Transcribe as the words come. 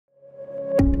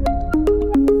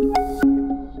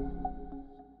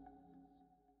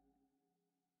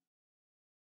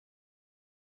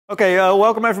Okay,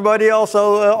 welcome everybody.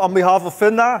 Also on behalf of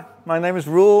Funda, my name is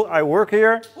Roel. I work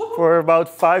here for about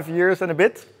 5 years and a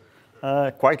bit.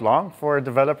 Quite long for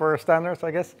developer standards,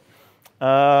 I guess.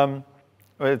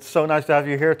 It's so nice to have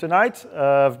you here tonight.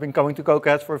 I've been coming to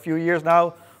CocoaHeads for a few years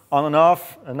now, on and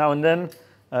off, now and then.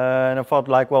 And I thought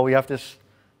like, well, we have this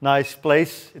nice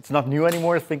place. It's not new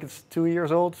anymore. I think it's 2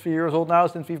 years old, 3 years old now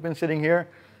since we've been sitting here.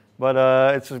 But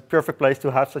it's a perfect place to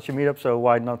have such a meetup, so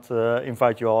why not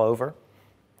invite you all over?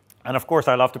 And of course,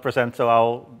 I love to present, so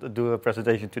I'll do a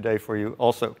presentation today for you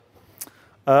also.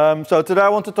 So today I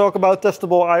want to talk about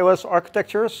testable iOS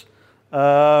architectures.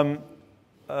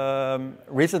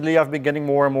 Recently, I've been getting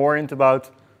more and more into about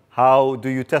how do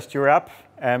you test your app,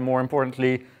 and more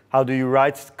importantly, how do you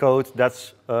write code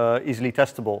that's easily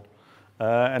testable.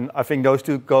 And I think those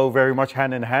two go very much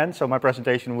hand in hand, so my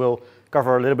presentation will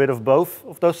cover a little bit of both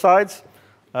of those sides.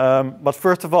 But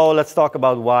first of all, let's talk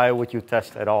about why would you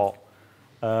test at all.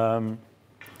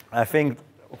 I think,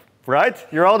 right?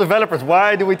 You're all developers.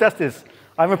 Why do we test this?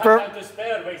 I'm a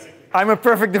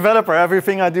perfect developer.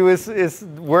 Everything I do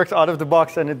works out of the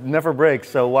box and it never breaks.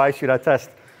 So why should I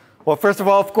test? Well, first of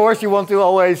all, of course, you want to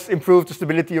always improve the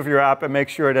stability of your app and make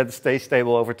sure that it stays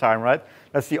stable over time, right?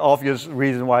 That's the obvious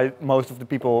reason why most of the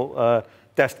people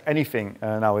test anything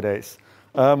nowadays.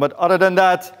 But other than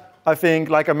that, I think,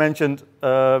 like I mentioned,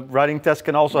 writing tests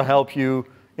can also help you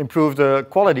improve the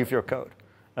quality of your code.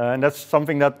 And that's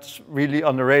something that's really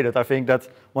underrated. I think that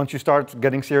once you start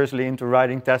getting seriously into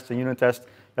writing tests and unit tests,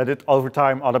 that it over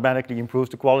time automatically improves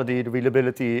the quality, the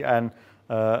readability, and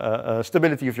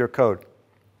stability of your code.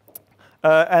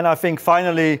 And I think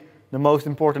finally, the most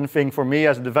important thing for me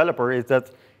as a developer is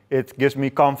that it gives me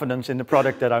confidence in the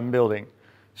product that I'm building.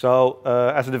 So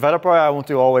as a developer, I want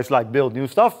to always build new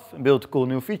stuff, build cool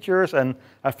new features, and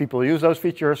have people use those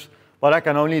features. But I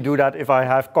can only do that if I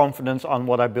have confidence on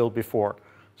what I built before.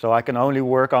 So I can only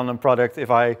work on a product if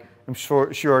I am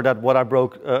sure that what I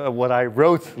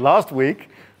wrote last week,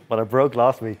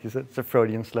 it's a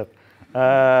Freudian slip.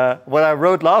 What I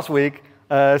wrote last week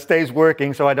stays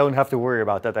working, so I don't have to worry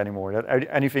about that anymore. That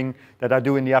anything that I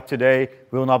do in the app today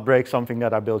will not break something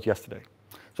that I built yesterday.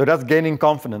 So that's gaining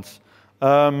confidence.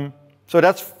 So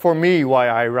that's for me why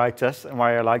I write tests and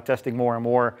why I like testing more and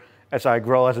more as I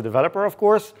grow as a developer, of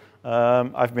course.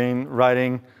 I've been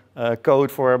writing code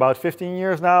for about 15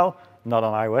 years now, not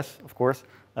on iOS, of course.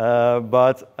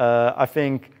 But I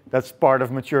think that's part of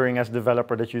maturing as a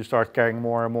developer, that you start caring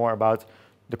more and more about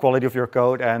the quality of your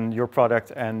code and your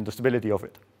product and the stability of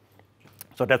it.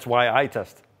 So that's why I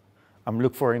test. I'm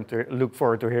look forward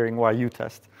to hearing why you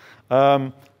test.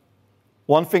 One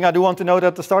thing I do want to note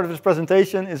at the start of this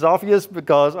presentation is obvious,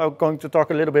 because I'm going to talk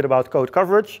a little bit about code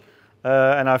coverage.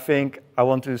 And I think I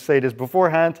want to say this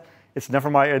beforehand. It's never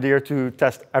my idea to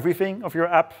test everything of your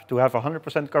app, to have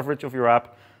 100% coverage of your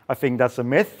app. I think that's a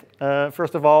myth,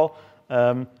 first of all.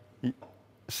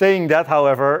 Saying that,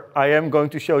 however, I am going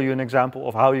to show you an example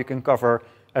of how you can cover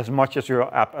as much of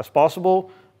your app as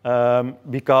possible,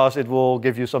 because it will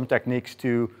give you some techniques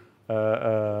to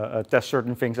test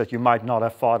certain things that you might not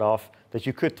have thought of, that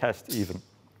you could test even.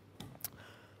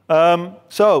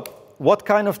 So what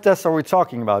kind of tests are we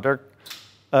talking about?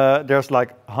 There's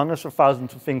like hundreds of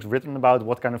thousands of things written about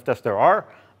what kind of tests there are.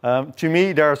 To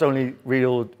me, there's only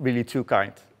really two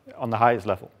kinds on the highest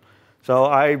level. So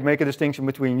I make a distinction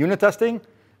between unit testing,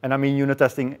 and I mean unit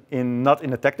testing not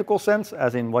in a technical sense,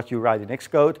 as in what you write in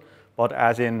Xcode, but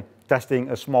as in testing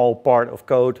a small part of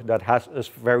code that has a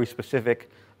very specific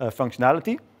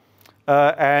functionality.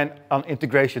 And on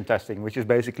integration testing, which is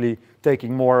basically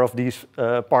taking more of these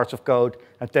parts of code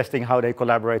and testing how they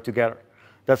collaborate together.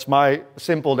 That's my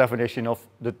simple definition of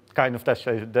the kind of test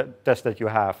that you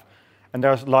have. And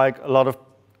there's like a lot of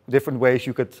different ways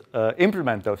you could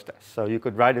implement those tests. So you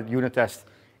could write a unit test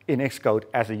in Xcode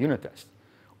as a unit test.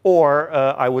 Or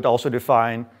I would also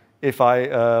define, if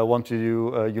I want to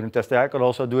do a unit test there, I could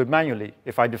also do it manually.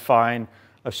 If I define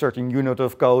a certain unit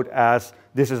of code as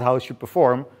this is how it should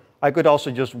perform, I could also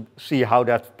just see how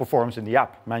that performs in the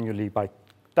app manually by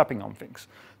tapping on things.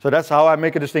 So that's how I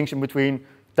make a distinction between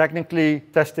technically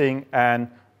testing and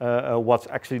what's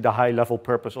actually the high-level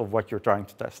purpose of what you're trying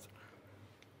to test.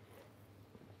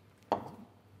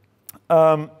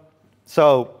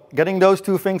 So getting those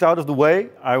two things out of the way,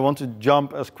 I want to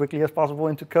jump as quickly as possible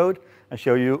into code and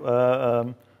show you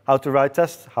how to write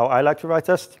tests, how I like to write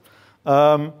tests.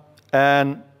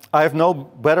 And I have no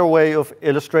better way of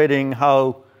illustrating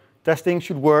how testing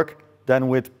should work than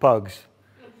with pugs.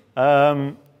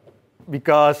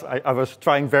 Because I was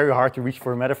trying very hard to reach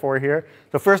for a metaphor here.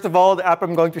 So first of all, the app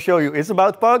I'm going to show you is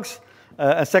about pugs.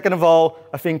 And second of all,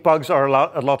 I think pugs are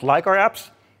a lot like our apps,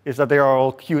 is that they are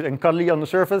all cute and cuddly on the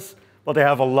surface, but they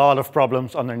have a lot of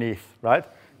problems underneath, right?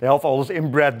 They have all this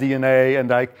inbred DNA, and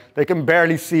they can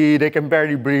barely see, they can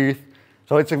barely breathe.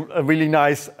 So it's a really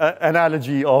nice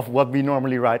analogy of what we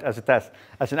normally write as a test,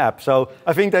 as an app. So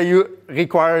I think that you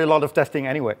require a lot of testing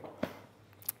anyway.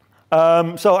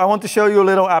 So I want to show you a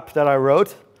little app that I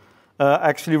wrote. I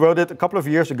actually wrote it a couple of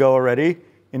years ago already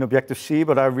in Objective-C,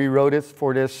 but I rewrote it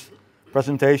for this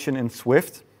presentation in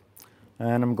Swift.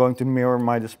 And I'm going to mirror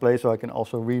my display so I can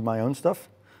also read my own stuff.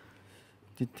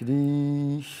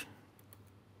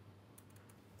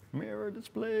 Mirror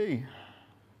display.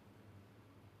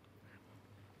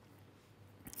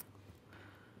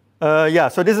 Yeah,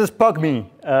 so this is PugMe,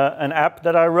 an app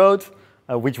that I wrote,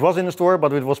 which was in the store,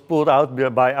 but it was pulled out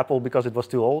by Apple because it was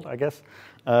too old, I guess.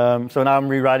 So now I'm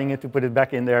rewriting it to put it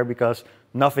back in there because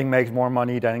nothing makes more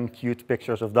money than cute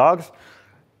pictures of dogs.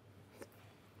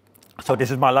 So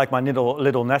this is my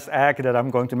little nest egg that I'm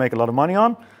going to make a lot of money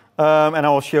on. And I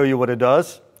will show you what it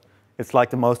does. It's like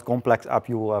the most complex app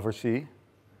you will ever see.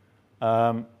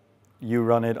 You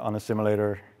run it on a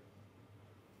simulator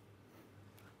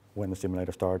when the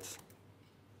simulator starts.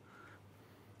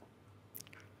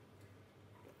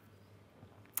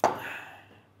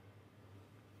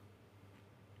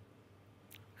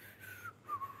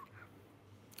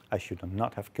 I should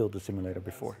not have killed the simulator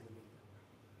before.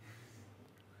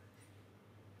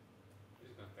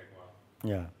 It's going to take a while.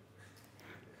 Yeah.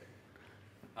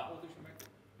 How old is your MacBook?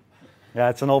 Yeah,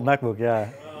 it's an old MacBook, yeah.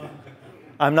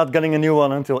 I'm not getting a new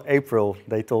one until April,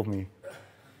 they told me.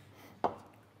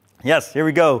 Yes, here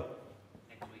we go.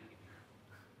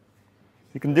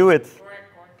 You can do it.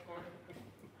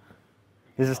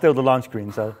 This is still the launch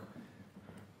screen, so.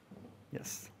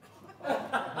 Yes.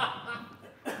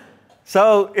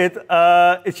 So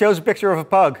it shows a picture of a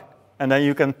pug. And then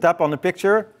you can tap on the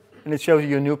picture, and it shows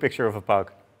you a new picture of a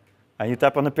pug. And you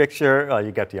tap on the picture,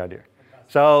 you get the idea.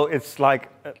 So it's like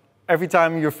every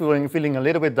time you're feeling a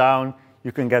little bit down,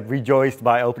 you can get rejoiced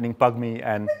by opening PugMe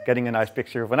and getting a nice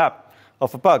picture of an app,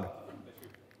 of a pug.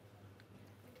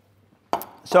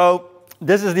 So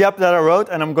this is the app that I wrote,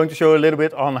 and I'm going to show you a little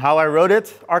bit on how I wrote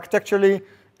it architecturally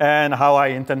and how I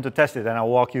intend to test it. And I'll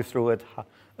walk you through it,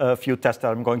 a few tests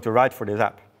that I'm going to write for this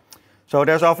app. So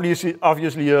there's obviously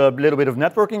a little bit of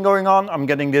networking going on. I'm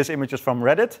getting these images from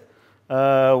Reddit,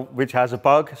 which has a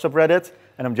pug subreddit,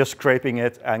 and I'm just scraping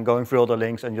it and going through all the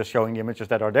links and just showing the images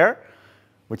that are there,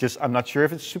 which is, I'm not sure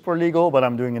if it's super legal, but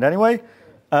I'm doing it anyway.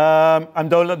 I'm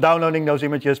downloading those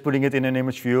images, putting it in an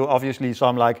image view. Obviously,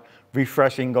 some like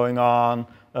refreshing going on,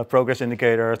 progress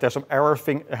indicators. There's some error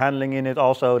handling in it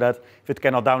also that if it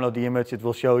cannot download the image, it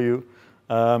will show you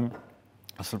a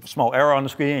small error on the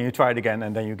screen, and you try it again,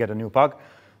 and then you get a new pug.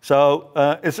 So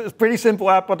it's a pretty simple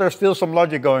app, but there's still some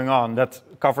logic going on that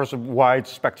covers a wide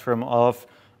spectrum of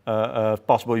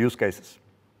possible use cases.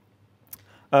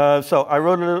 So I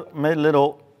made a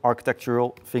little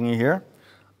architectural thingy here.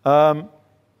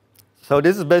 So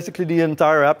this is basically the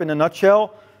entire app in a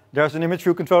nutshell. There's an image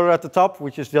view controller at the top,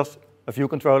 which is just a view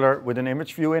controller with an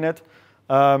image view in it.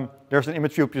 There's an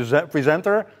image view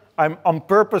presenter. I'm on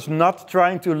purpose not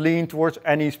trying to lean towards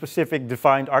any specific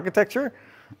defined architecture.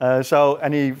 So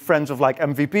any friends of like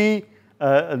MVP,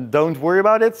 don't worry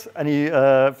about it. Any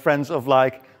friends of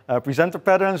like presenter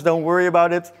patterns, don't worry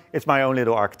about it. It's my own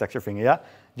little architecture thing, yeah?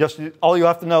 Just all you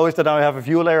have to know is that I have a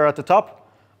view layer at the top.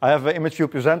 I have an image view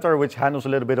presenter, which handles a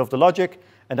little bit of the logic.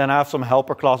 And then I have some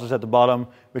helper classes at the bottom,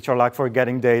 which are like for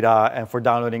getting data and for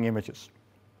downloading images.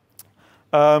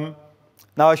 Now,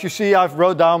 as you see, I've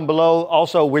wrote down below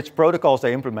also which protocols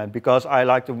they implement, because I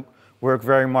like to work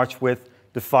very much with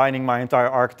defining my entire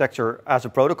architecture as a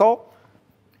protocol,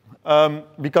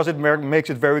 because it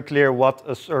makes it very clear what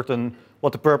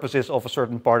the purpose is of a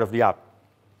certain part of the app.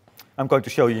 I'm going to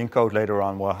show you in code later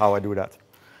on how I do that.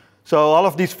 So all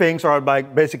of these things are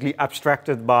basically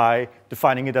abstracted by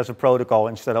defining it as a protocol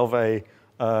instead of a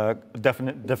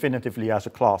definitively as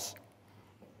a class.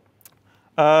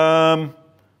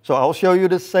 So I'll show you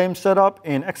the same setup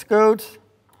in Xcode.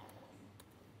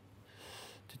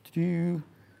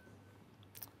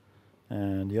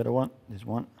 And the other one, this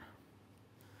one.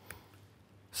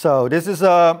 So this is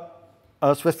a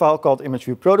Swift file called image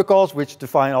view protocols, which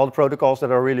define all the protocols that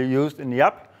are really used in the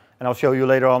app. And I'll show you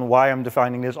later on why I'm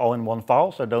defining this all in one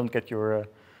file, so don't get your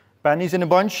panties in a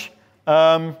bunch.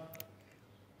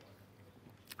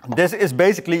 This is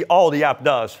basically all the app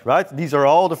does, right? These are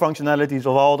all the functionalities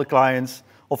of all the clients,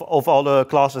 of all the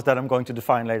classes that I'm going to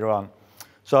define later on.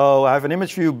 So I have an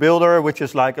image view builder, which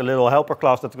is like a little helper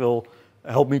class that will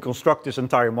help me construct this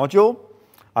entire module.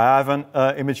 I have an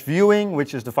image viewing,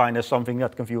 which is defined as something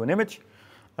that can view an image.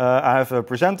 I have a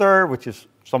presenter, which is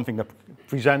something that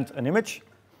presents an image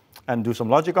and do some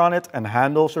logic on it and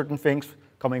handle certain things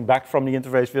coming back from the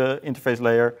interface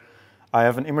layer. I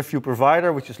have an image view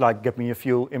provider, which is like, get me a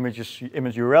few image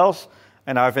URLs.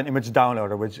 And I have an image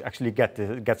downloader, which actually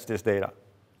gets this data.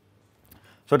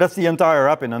 So that's the entire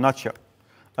app in a nutshell.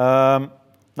 Now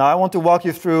I want to walk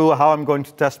you through how I'm going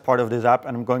to test part of this app,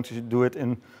 and I'm going to do it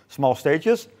in small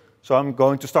stages. So I'm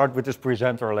going to start with this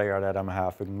presenter layer that I'm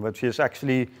having, which is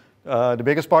actually the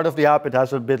biggest part of the app. It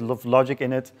has a bit of logic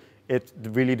in it. It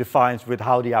really defines with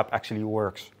how the app actually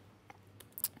works.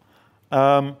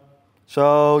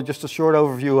 So just a short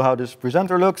overview of how this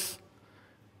presenter looks.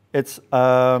 It's,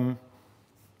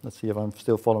 let's see if I'm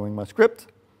still following my script.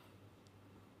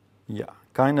 Yeah,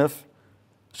 kind of.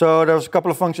 So there's a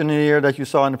couple of functions here that you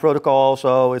saw in the protocol.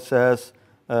 So it says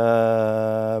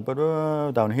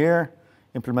down here,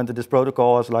 implemented this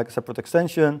protocol as like a separate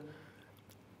extension.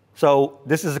 So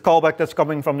this is a callback that's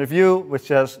coming from the view, which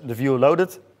says the view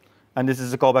loaded. And this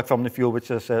is a callback from the view, which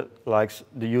says like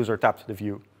the user tapped the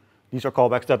view. These are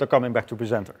callbacks that are coming back to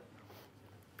presenter.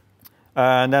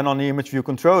 And then on the image view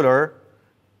controller,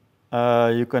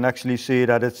 you can actually see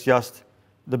that it's just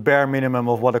the bare minimum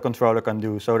of what a controller can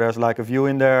do. So there's like a view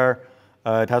in there.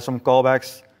 It has some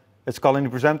callbacks. It's calling the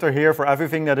presenter here. For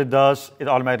everything that it does, it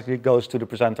automatically goes to the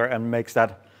presenter and makes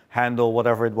that handle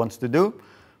whatever it wants to do.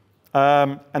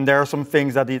 And there are some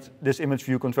things that this image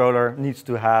view controller needs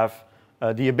to have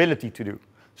the ability to do.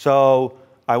 So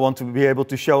I want to be able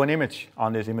to show an image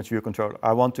on this image view controller.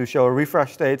 I want to show a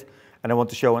refresh state, and I want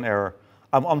to show an error.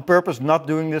 I'm on purpose not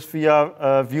doing this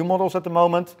via view models at the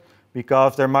moment,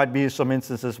 because there might be some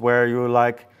instances where you're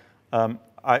like,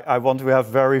 I want to have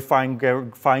very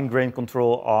fine-grained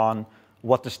control on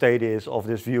what the state is of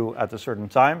this view at a certain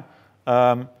time.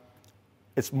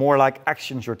 It's more like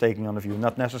actions you're taking on the view,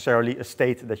 not necessarily a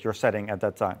state that you're setting at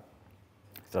that time,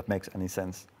 if that makes any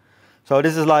sense. So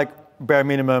this is like bare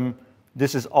minimum.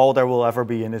 This is all there will ever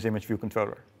be in this image view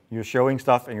controller. You're showing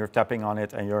stuff, and you're tapping on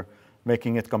it, and you're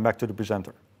making it come back to the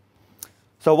presenter.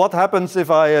 So what happens if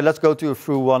let's go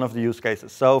through one of the use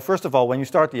cases. So first of all, when you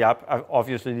start the app,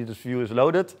 obviously this view is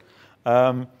loaded.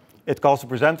 It calls the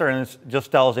presenter, and it just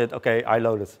tells it, OK, I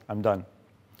loaded, I'm done.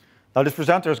 Now this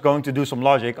presenter is going to do some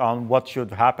logic on what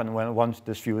should happen once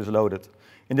this view is loaded.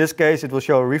 In this case, it will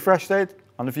show a refresh state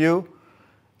on the view,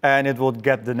 and it will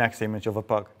get the next image of a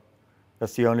pug.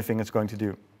 That's the only thing it's going to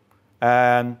do.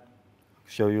 And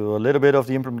show you a little bit of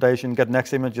the implementation. Get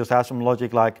next image just has some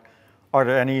logic like, are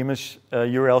there any image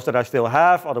URLs that I still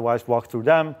have? Otherwise, walk through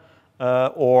them,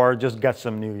 or just get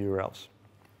some new URLs.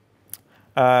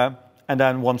 And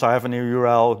then once I have a new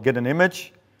URL, get an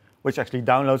image, which actually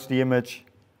downloads the image,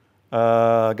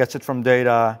 gets it from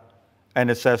data, and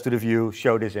it says to the view,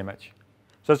 show this image.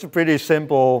 So it's a pretty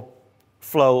simple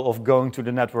flow of going to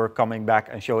the network, coming back,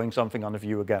 and showing something on the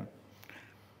view again.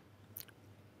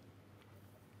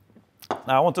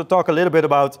 Now I want to talk a little bit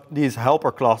about these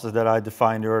helper classes that I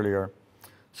defined earlier.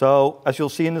 So as you'll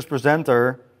see in this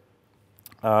presenter,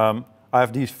 I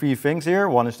have these three things here.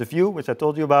 One is the view, which I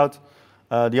told you about.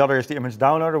 The other is the image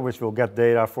downloader, which will get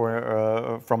data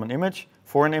from an image,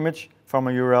 from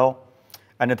a URL.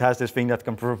 And it has this thing that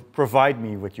can provide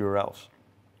me with URLs.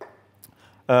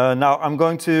 Now I'm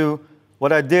going to,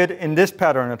 what I did in this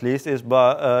pattern at least, is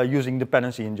by using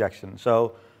dependency injection.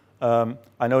 So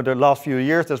I know the last few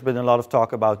years there's been a lot of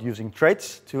talk about using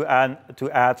traits to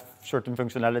add certain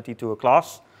functionality to a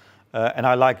class. And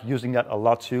I like using that a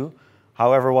lot too.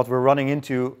 However, what we're running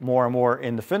into more and more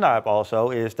in the Funda app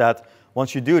also is that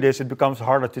once you do this, it becomes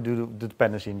harder to do the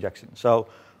dependency injection. So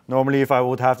normally if I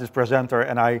would have this presenter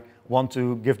and I want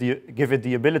to give it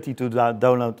the ability to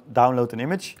download an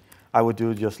image, I would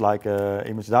do just like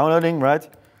image downloading, right?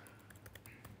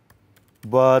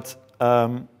 But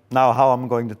now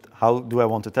how do I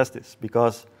want to test this?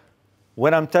 Because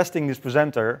when I'm testing this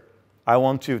presenter, I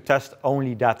want to test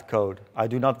only that code. I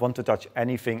do not want to touch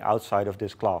anything outside of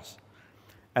this class.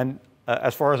 And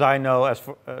as far as I know,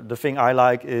 the thing I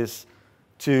like is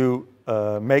to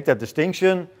make that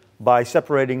distinction by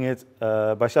separating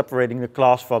the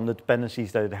class from the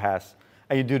dependencies that it has.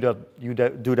 And you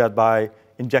do that by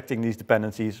injecting these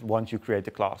dependencies once you create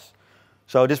the class.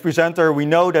 So this presenter, we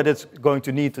know that it's going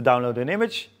to need to download an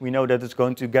image. We know that it's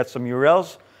going to get some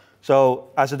URLs. So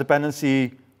as a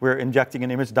dependency, we're injecting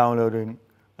an image downloading,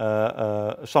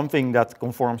 something that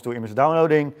conforms to image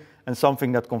downloading, and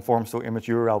something that conforms to image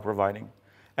URL providing.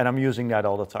 And I'm using that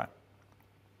all the time.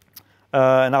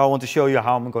 Now I want to show you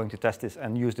how I'm going to test this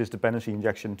and use this dependency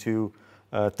injection to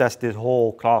test this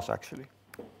whole class, actually.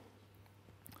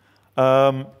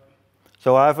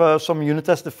 So I have some unit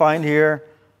tests defined here.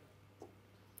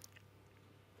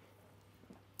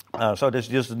 So this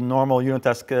is just a normal unit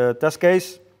test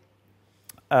case.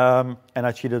 And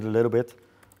I cheated a little bit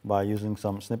by using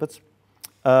some snippets.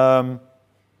 So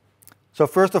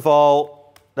first of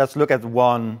all, let's look at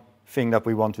one thing that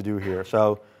we want to do here.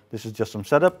 So this is just some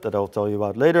setup that I'll tell you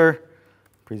about later.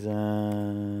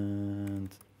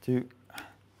 Present to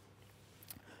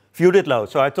view did load.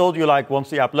 So I told you, like, once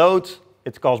the app loads,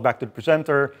 it calls back to the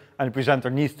presenter, and the presenter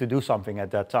needs to do something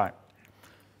at that time.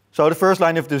 So the first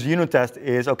line of this unit test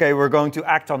is, okay, we're going to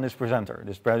act on this presenter.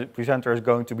 This presenter is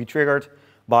going to be triggered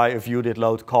by a view did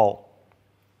load call.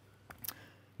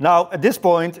 Now, at this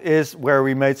point is where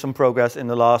we made some progress in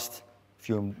the last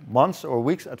few months or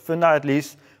weeks, at Funda at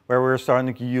least, where we're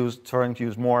starting to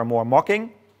use more and more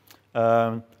mocking.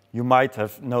 You might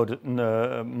know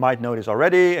this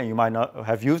already, and you might not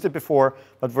have used it before,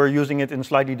 but we're using it in a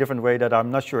slightly different way that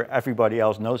I'm not sure everybody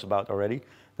else knows about already.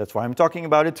 That's why I'm talking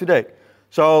about it today.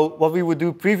 So what we would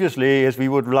do previously is we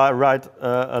would write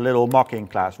a little mocking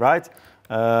class, right?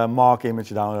 Mock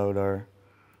image downloader,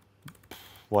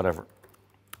 whatever.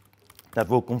 That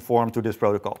will conform to this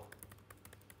protocol.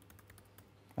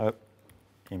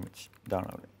 Image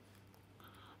downloader.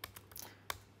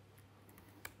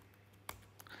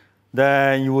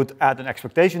 Then you would add an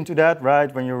expectation to that,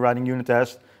 right, when you're writing unit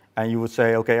tests. And you would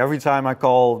say, okay, every time I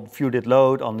call view did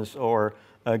load on this or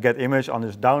get image on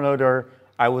this downloader,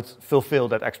 I would fulfill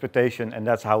that expectation, and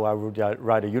that's how I would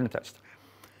write a unit test.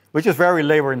 Which is very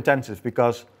labor intensive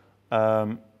because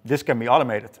this can be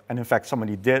automated. And in fact,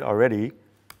 somebody did already.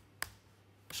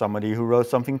 Somebody who wrote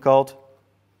something called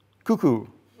Cuckoo.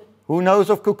 Who knows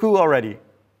of Cuckoo already?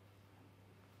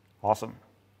 Awesome.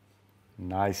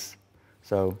 Nice.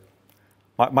 So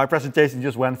my presentation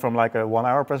just went from like a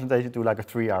 1-hour presentation to like a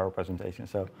 3-hour presentation.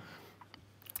 So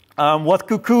what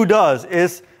Cuckoo does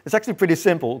is, it's actually pretty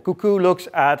simple. Cuckoo looks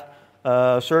at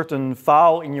a certain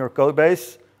file in your code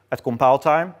base at compile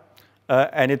time,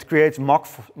 and it creates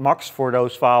mocks for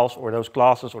those files or those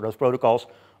classes or those protocols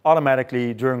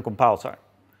automatically during compile time.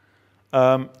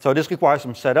 So this requires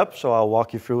some setup, so I'll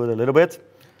walk you through it a little bit.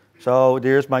 So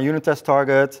there's my unit test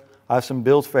target. I have some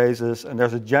build phases, and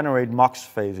there's a generate mocks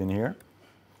phase in here,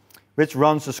 which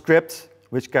runs a script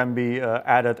which can be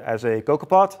added as a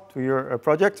CocoaPod to your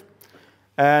project.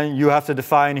 And you have to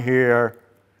define here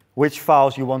which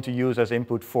files you want to use as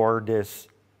input for this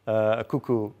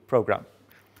Cuckoo program.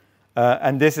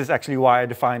 And this is actually why I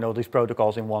defined all these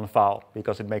protocols in one file,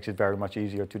 because it makes it very much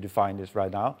easier to define this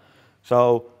right now.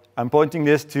 So I'm pointing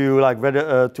this to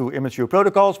to image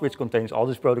protocols, which contains all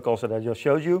these protocols that I just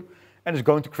showed you, and it's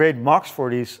going to create mocks for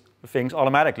these things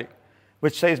automatically,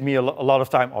 which saves me a lot of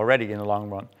time already in the long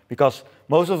run. Because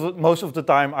most of the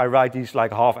time I write these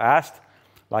like half-assed,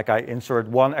 like I insert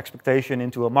one expectation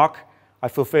into a mock, I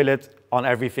fulfill it on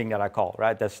everything that I call,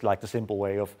 right? That's like the simple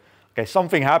way of, okay,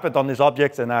 something happened on this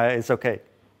object and it's okay.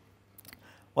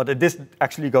 But this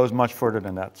actually goes much further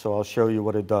than that, so I'll show you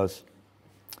what it does.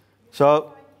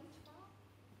 So,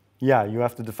 yeah, you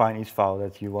have to define each file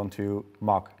that you want to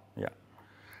mock, yeah.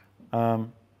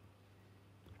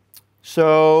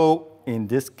 So, in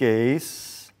this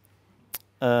case,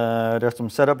 there's some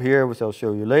setup here, which I'll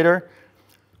show you later.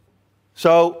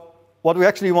 So, what we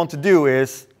actually want to do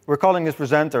is, we're calling this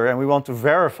presenter, and we want to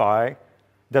verify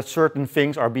that certain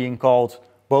things are being called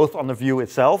both on the view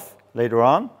itself, later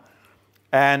on,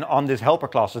 and on these helper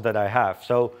classes that I have.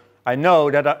 So, I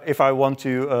know that if I want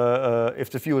to, if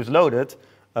the view is loaded,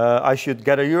 I should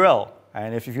get a URL.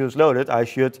 And if the view is loaded, I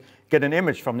should get an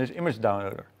image from this image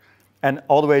downloader. And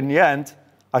all the way in the end,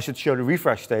 I should show the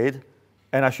refresh state,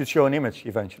 and I should show an image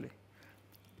eventually.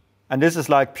 And this is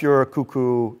like pure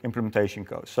Cuckoo implementation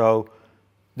code. So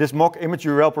this mock image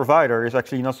URL provider is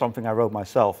actually not something I wrote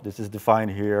myself. This is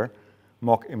defined here,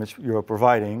 mock image URL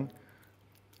providing,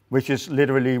 which is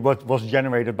literally what was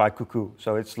generated by Cuckoo.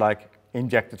 So it's like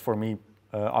injected for me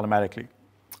automatically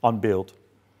on build.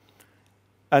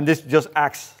 And this just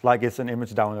acts like it's an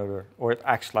image downloader, or it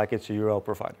acts like it's a URL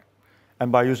provider.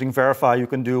 And by using verify, you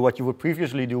can do what you would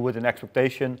previously do with an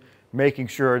expectation, making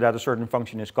sure that a certain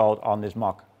function is called on this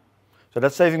mock. So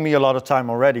that's saving me a lot of time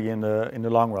already in the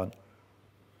long run.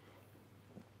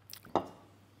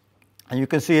 And you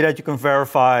can see that you can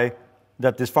verify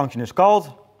that this function is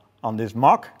called on this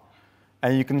mock,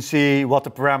 and you can see what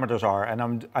the parameters are.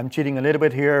 And I'm cheating a little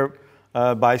bit here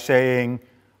by saying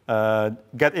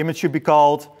get image should be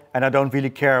called, and I don't really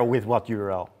care with what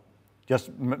URL. Just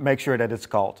make sure that it's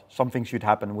called. Something should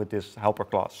happen with this helper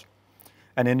class.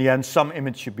 And in the end, some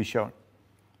image should be shown.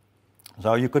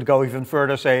 So you could go even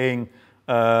further saying,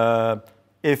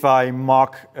 if I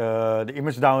mock the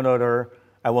image downloader,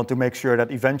 I want to make sure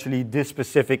that eventually this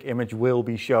specific image will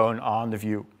be shown on the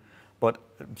view. But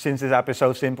since this app is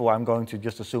so simple, I'm going to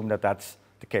just assume that that's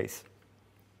the case.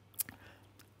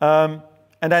 And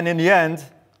then in the end,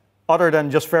 other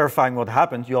than just verifying what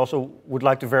happened, you also would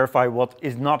like to verify what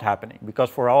is not happening. Because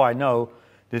for all I know,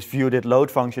 this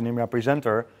viewDidLoad function in my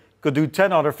presenter could do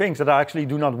 10 other things that I actually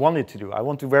do not want it to do. I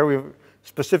want to very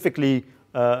specifically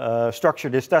structure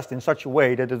this test in such a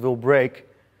way that it will break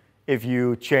if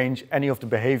you change any of the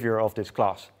behavior of this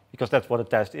class. Because that's what a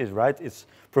test is, right? It's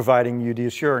providing you the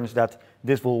assurance that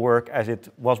this will work as it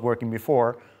was working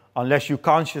before, unless you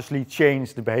consciously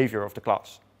change the behavior of the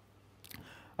class.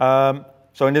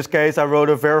 So in this case, I wrote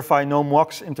a verify no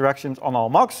mocks interactions on all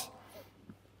mocks,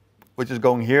 which is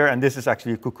going here, and this is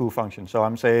actually a cuckoo function. So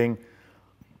I'm saying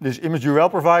this image URL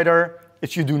provider,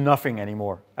 it should do nothing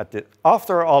anymore.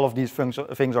 After all of these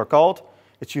things are called,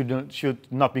 it should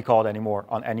not be called anymore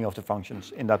on any of the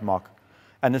functions in that mock.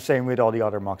 And the same with all the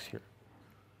other mocks here.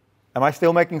 Am I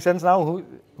still making sense now?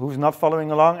 Who's not following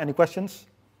along? Any questions?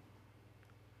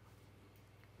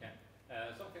 Yeah,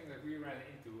 something that we ran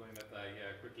into and that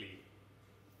I quickly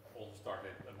also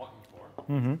started mocking for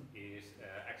is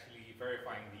actually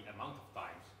verifying the amount of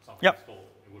times something is called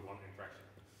with one interaction.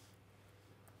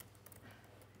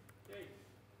 Yay.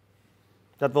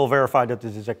 That will verify that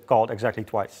this is called exactly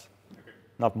twice. Okay.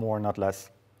 Not more, not less.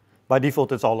 By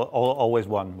default, it's always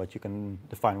one, but you can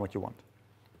define what you want.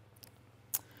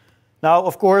 Now,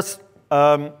 of course,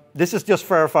 this is just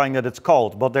verifying that it's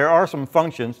called, but there are some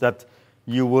functions that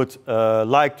you would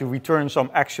like to return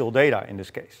some actual data in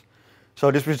this case.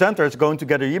 So this presenter is going to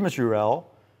get an image URL,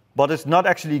 but it's not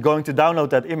actually going to download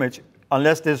that image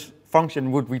unless this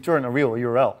function would return a real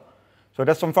URL. So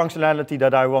that's some functionality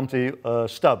that I want to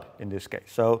stub in this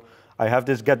case. So I have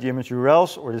this get the image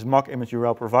URLs, or this mock image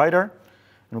URL provider.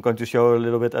 I'm going to show a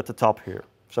little bit at the top here.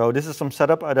 So this is some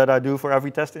setup that I do for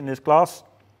every test in this class.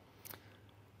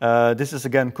 This is,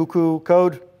 again, cuckoo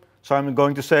code. So I'm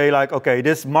going to say, like, OK,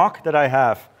 this mock that I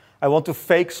have, I want to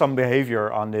fake some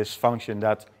behavior on this function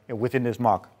that within this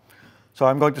mock. So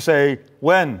I'm going to say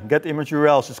when get image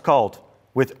URLs is called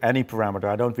with any parameter.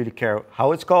 I don't really care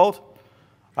how it's called.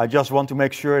 I just want to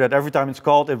make sure that every time it's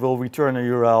called, it will return a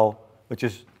URL, which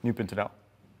is new.nl,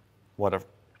 whatever.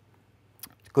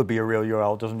 Could be a real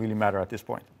URL, it doesn't really matter at this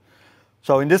point.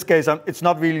 So in this case, it's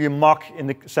not really a mock in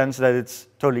the sense that it's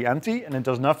totally empty and it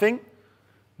does nothing,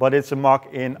 but it's a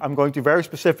mock in, I'm going to very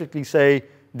specifically say,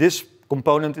 this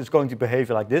component is going to behave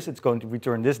like this, it's going to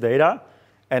return this data,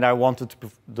 and I wanted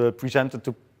the presenter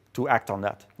to act on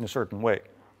that in a certain way.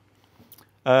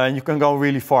 And you can go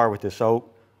really far with this. So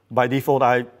by default,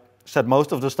 I set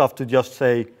most of the stuff to just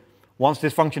say, once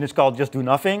this function is called, just do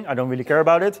nothing, I don't really care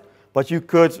about it, but you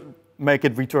could make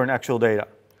it return actual data.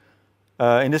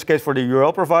 In this case for the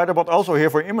URL provider, but also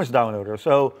here for image downloader.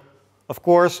 So, of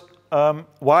course,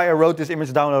 why I wrote this image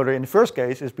downloader in the first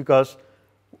case is because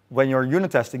when you're unit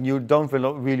testing, you don't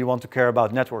really want to care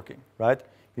about networking, right?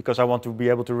 Because I want to be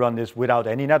able to run this without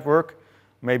any network.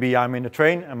 Maybe I'm in a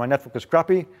train and my network is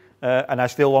crappy, and I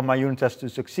still want my unit test to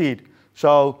succeed.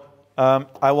 So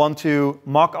I want to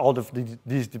mock all of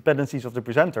these dependencies of the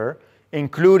presenter,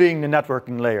 including the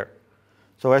networking layer.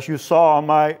 So as you saw on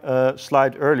my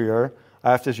slide earlier, I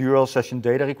have this URL session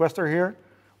data requester here,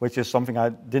 which is something I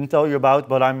didn't tell you about,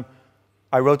 but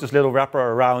I wrote this little wrapper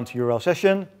around URL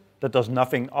session that does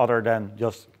nothing other than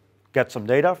just get some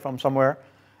data from somewhere.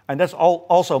 And that's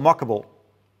also mockable.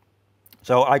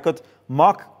 So I could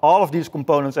mock all of these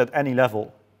components at any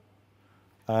level.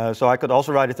 So I could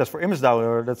also write a test for image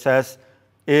downloader that says,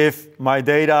 if my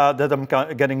data that I'm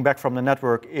getting back from the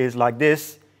network is like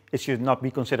this, it should not be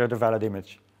considered a valid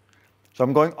image. So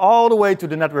I'm going all the way to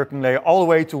the networking layer, all the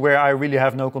way to where I really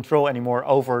have no control anymore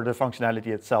over the functionality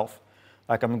itself.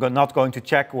 Like I'm not going to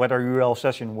check whether URL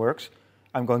session works.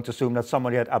 I'm going to assume that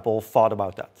somebody at Apple thought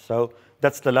about that. So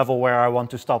that's the level where I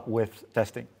want to stop with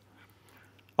testing.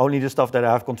 Only the stuff that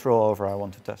I have control over I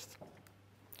want to test.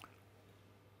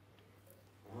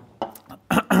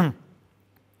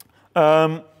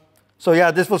 So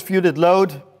yeah, this was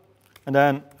viewDidLoad. And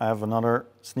then I have another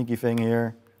sneaky thing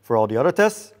here for all the other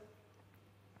tests.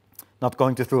 Not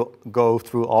going to go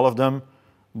through all of them,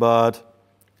 but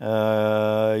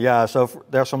yeah, so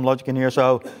there's some logic in here.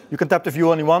 So you can tap the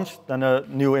view only once, then a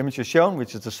new image is shown,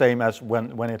 which is the same as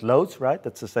when it loads, right?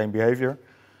 That's the same behavior.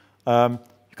 You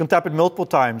can tap it multiple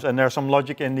times, and there's some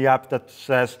logic in the app that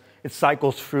says it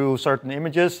cycles through certain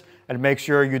images and makes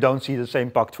sure you don't see the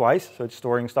same pug twice. So it's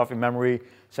storing stuff in memory,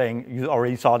 saying you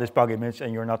already saw this pug image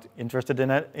and you're not interested in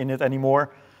it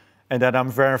anymore. And then I'm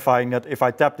verifying that if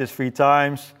I tap this 3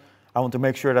 times, I want to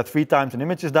make sure that 3 times an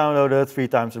image is downloaded, 3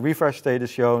 times the refresh state is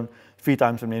shown, 3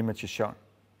 times an image is shown.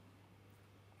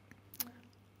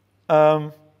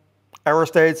 error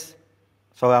states.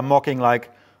 So I'm mocking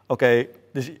like, okay,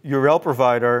 this URL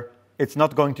provider, it's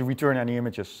not going to return any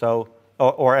images, so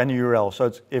or any URL.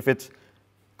 So if it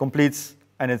completes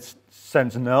and it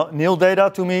sends nil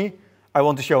data to me, I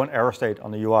want to show an error state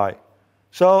on the UI.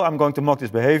 So I'm going to mock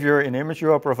this behavior in image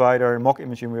URL provider, mock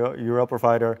image URL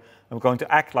provider. I'm going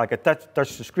to act like a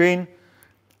touch the screen.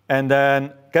 And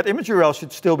then get image URL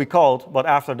should still be called, but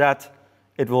after that,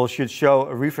 it should show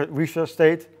a refresh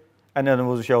state, and then it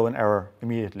will show an error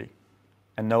immediately.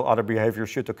 And no other behavior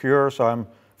should occur, so I'm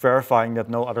verifying that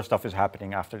no other stuff is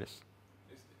happening after this.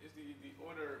 Is the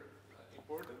order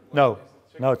important? No,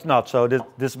 no, it's not. So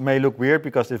this may look weird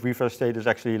because this refresh state is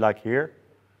actually like here.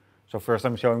 So first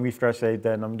I'm showing refresh state,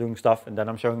 then I'm doing stuff, and then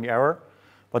I'm showing the error.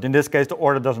 But in this case, the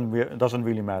order doesn't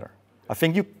really matter. I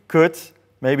think you could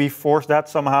maybe force that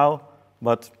somehow,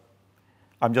 but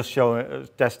I'm just showing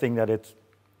testing that it's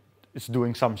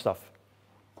doing some stuff.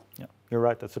 Yeah, you're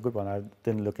right. That's a good one. I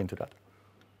didn't look into that.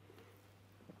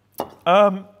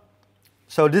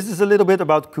 So this is a little bit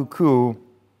about Cuckoo.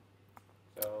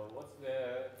 So what's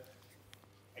the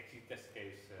actually test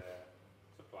case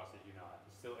subclass that you now have?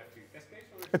 It's still actually test case?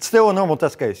 Or it's still a normal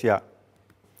test case, yeah.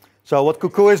 So what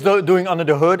Cuckoo is doing under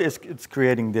the hood is it's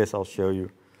creating this. I'll show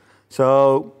you.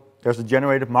 So there's a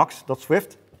generated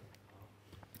mocks.swift,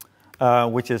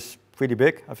 which is pretty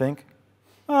big, I think.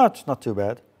 Oh, it's not too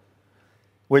bad.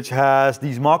 Which has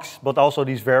these mocks, but also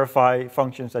these verify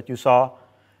functions that you saw.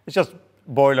 It's just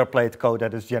boilerplate code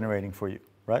that is generating for you,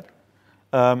 right?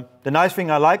 The nice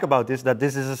thing I like about this is that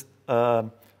this is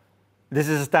a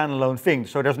standalone thing.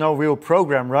 So there's no real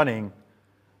program running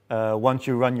once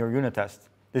you run your unit test.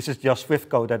 This is just Swift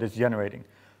code that is generating.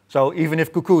 So even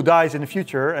if Cuckoo dies in the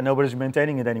future and nobody's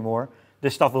maintaining it anymore,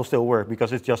 this stuff will still work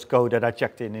because it's just code that I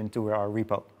checked into our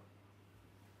repo.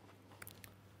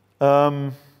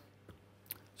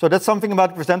 So that's something about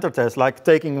the presenter test, like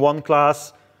taking one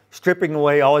class, stripping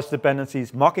away all its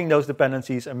dependencies, mocking those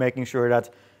dependencies, and making sure that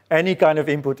any kind of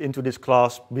input into this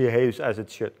class behaves as it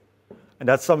should. And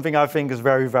that's something I think is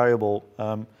very valuable.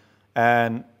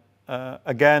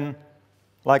 Again,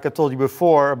 like I told you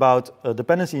before about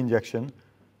dependency injection,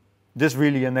 this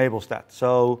really enables that.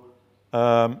 So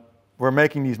we're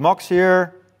making these mocks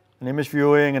here, an image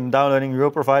viewing and downloading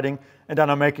URL providing, and then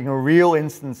I'm making a real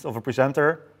instance of a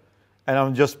presenter, and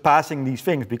I'm just passing these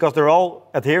things because they're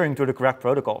all adhering to the correct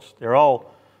protocols. They're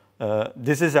all,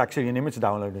 this is actually an image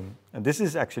downloading, and this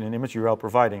is actually an image URL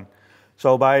providing.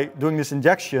 So by doing this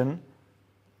injection,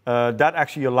 that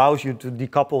actually allows you to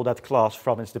decouple that class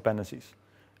from its dependencies.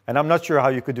 And I'm not sure how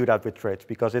you could do that with traits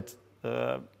because it's,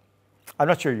 I'm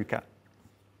not sure you can.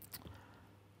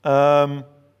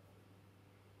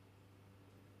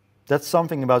 That's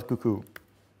something about Cuckoo.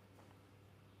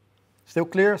 Still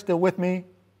clear? Still with me?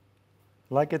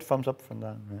 Like it? Thumbs up, thumbs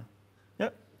down. Yeah,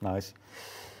 nice.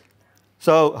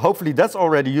 So hopefully that's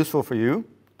already useful for you.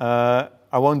 I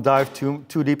won't dive too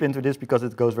deep into this because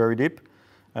it goes very deep.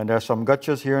 And there's some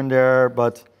gotchas here and there,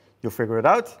 but you'll figure it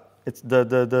out. It's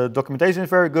the documentation is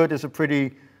very good. It's a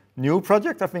pretty new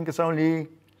project. I think it's only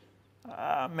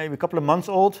maybe a couple of months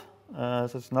old, so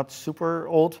it's not super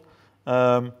old.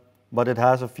 But it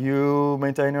has a few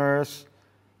maintainers,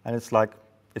 and it's like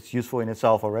it's useful in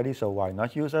itself already. So why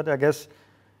not use it? I guess.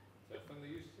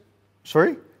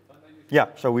 Sorry? Yeah.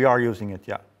 So we are using it.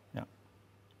 Yeah. Yeah.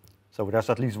 So there's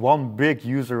at least one big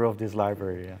user of this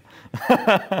library. Yeah.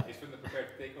 Is Funda prepared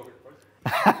to take over the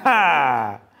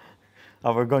project?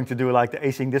 Oh, we're going to do like the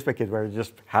async display kit where we're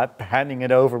just handing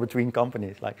it over between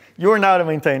companies. Like, you're now the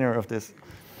maintainer of this.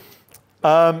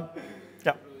 Yeah.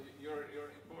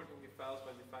 You're importing the files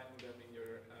by defining them in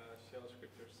your shell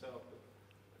script yourself. But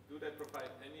do they provide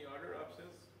any other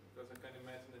options? Because I can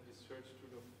imagine that you search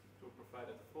to a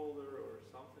provided folder or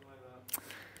something like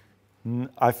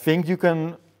that. I think you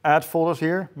can add folders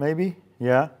here, maybe.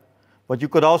 Yeah. What you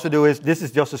could also do is, this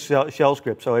is just a shell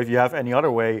script. So if you have any other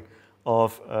way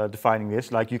of defining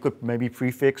this, like you could maybe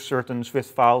prefix certain Swift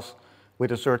files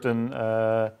with a certain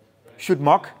should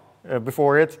mock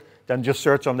before it, then just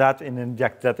search on that and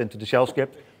inject that into the shell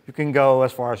script. You can go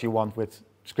as far as you want with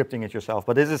scripting it yourself,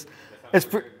 but this is it's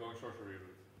going sorcery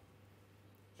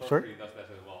route. Sorry? Does that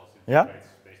as well. It Yeah.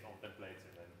 based on templates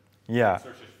and then yeah.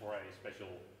 searches for a special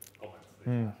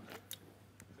comment.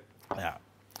 Yeah,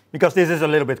 because this is a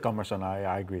little bit cumbersome.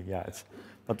 I agree. Yeah,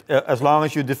 but as long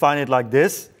as you define it like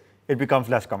this, it becomes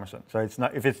less cumbersome. So it's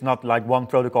not, if it's not like one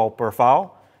protocol per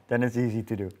file, then it's easy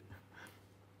to do.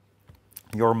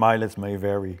 Your mileage may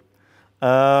vary.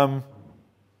 So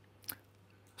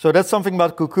that's something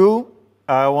about Cuckoo.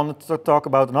 I wanted to talk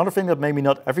about another thing that maybe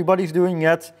not everybody's doing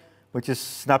yet, which is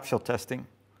snapshot testing.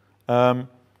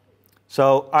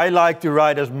 So I like to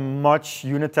write as much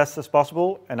unit tests as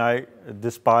possible, and I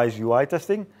despise UI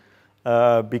testing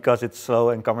because it's slow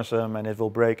and cumbersome, and it will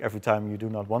break every time you do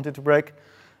not want it to break.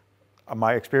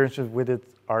 My experiences with it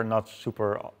are not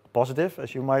super positive,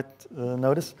 as you might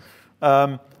notice.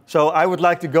 So I would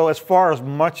like to go as far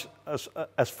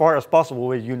as possible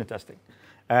with unit testing.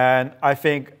 And I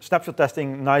think snapshot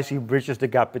testing nicely bridges the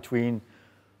gap between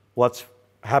what's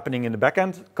happening in the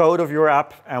backend code of your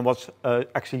app and what's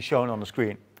actually shown on the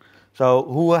screen. So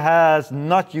who has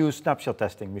not used snapshot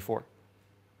testing before?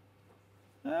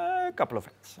 A couple of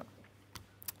hands.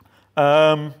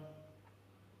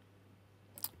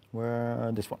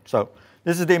 This one. So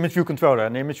this is the image view controller,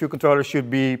 and the image view controller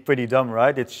should be pretty dumb,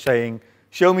 right? It's saying,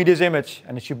 show me this image,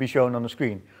 and it should be shown on the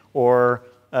screen. Or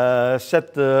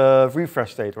set the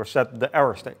refresh state, or set the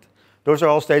error state. Those are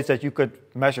all states that you could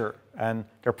measure, and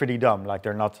they're pretty dumb, like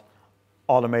they're not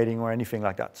automating or anything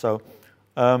like that. So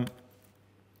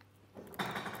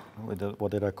what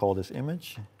did I call this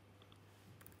image?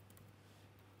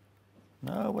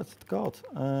 No, what's it called?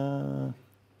 I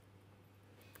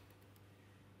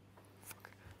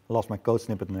lost my code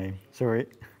snippet name, sorry.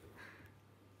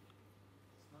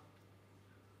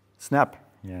 Snap,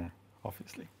 yeah,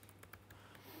 obviously.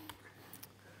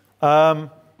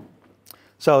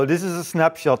 So this is a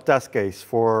snapshot test case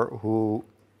for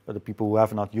the people who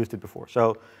have not used it before.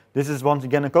 So this is once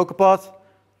again a CocoaPod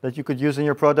that you could use in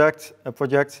your project.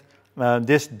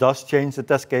 This does change the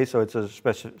test case, so it's a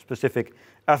specific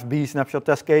FB snapshot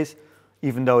test case,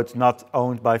 even though it's not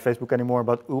owned by Facebook anymore,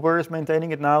 but Uber is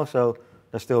maintaining it now, so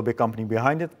there's still a big company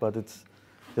behind it, but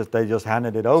they just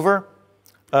handed it over.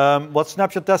 What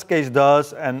snapshot test case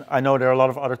does, and I know there are a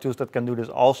lot of other tools that can do this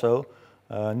also,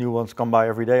 new ones come by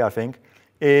every day, I think,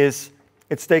 is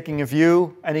it's taking a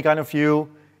view, any kind of view,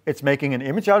 it's making an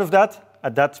image out of that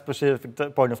at that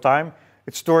specific point of time.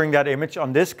 It's storing that image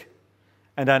on disk,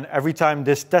 and then every time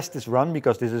this test is run,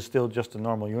 because this is still just a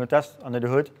normal unit test under the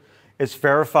hood, it's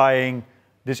verifying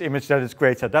this image that it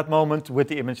creates at that moment with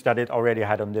the image that it already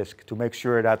had on disk to make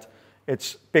sure that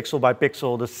it's pixel by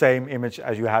pixel the same image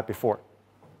as you had before.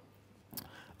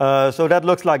 So that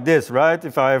looks like this, right?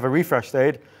 If I have a refresh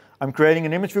state, I'm creating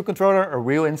an image view controller, a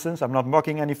real instance. I'm not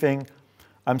mocking anything.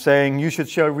 I'm saying you should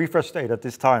show refresh state at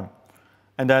this time.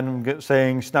 And then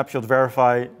saying snapshot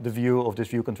verify the view of this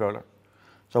view controller.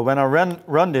 So when I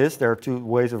run this, there are two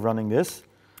ways of running this.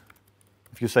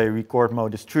 If you say record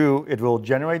mode is true, it will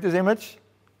generate this image,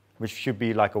 which should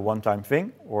be like a one-time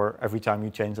thing, or every time you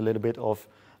change a little bit of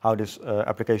how this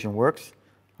application works.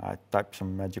 I type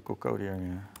some magical code here.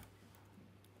 Yeah.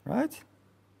 Right?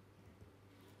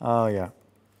 Oh, yeah.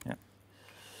 Yeah.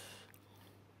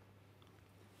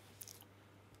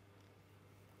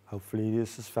 Hopefully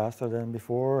this is faster than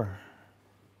before.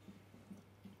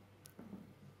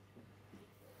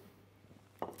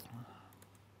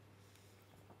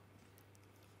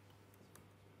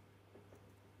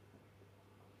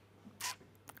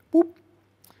 Boop.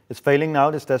 It's failing now,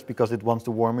 this test, because it wants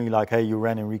to warn me like, hey, you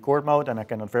ran in record mode and I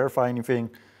cannot verify anything.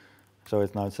 So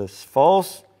now it says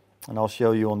false, and I'll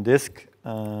show you on disk.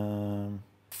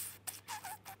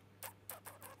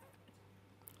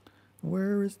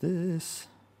 Where is this?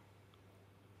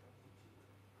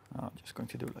 Oh, I'm just going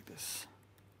to do it like this.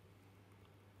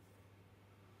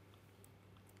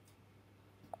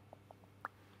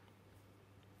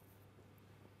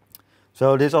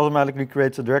 So this automatically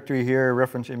creates a directory here,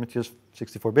 reference images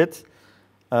 64-bit.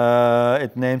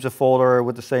 It names a folder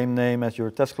with the same name as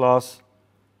your test class,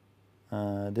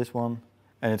 this one,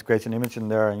 and it creates an image in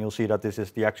there, and you'll see that this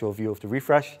is the actual view of the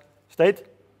refresh state.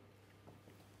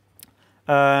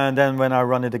 And then when I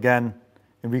run it again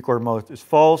in record mode is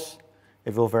false,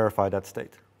 it will verify that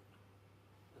state.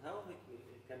 How can we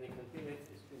continue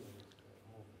this film?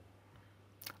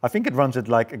 I think it runs it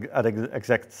like at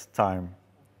exact time.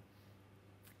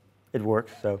 It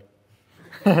works, so.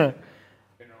 Spinner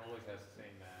always has the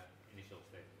same initial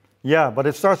state. Yeah, but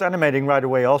it starts animating right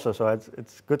away also, so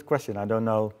it's a good question. I don't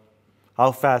know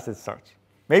how fast it starts.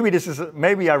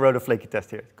 Maybe I wrote a flaky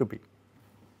test here. It could be.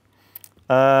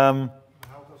 How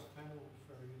does Testable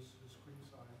vary screen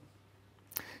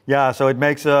size? Yeah, so it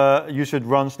makes you should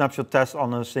run snapshot tests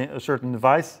on a certain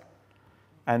device,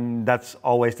 and that's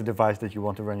always the device that you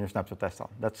want to run your snapshot test on.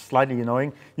 That's slightly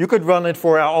annoying. You could run it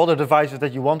for all the devices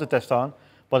that you want to test on,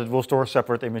 but it will store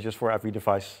separate images for every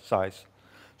device size.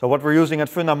 So what we're using at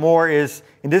Funda more is,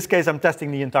 in this case, I'm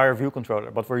testing the entire view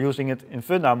controller, but we're using it in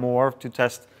Funda more to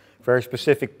test very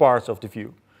specific parts of the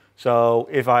view. So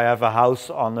if I have a house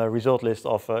on the result list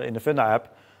of in the Funda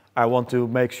app, I want to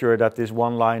make sure that this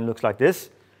one line looks like this,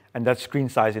 and that's screen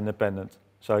size independent.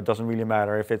 So it doesn't really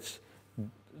matter if it's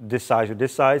this size or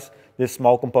this size, this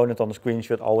small component on the screen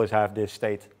should always have this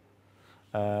state.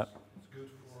 It's good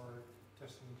for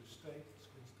testing the state,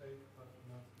 screen state, but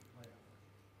not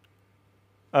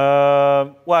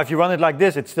layout. Well, if you run it like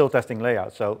this, it's still testing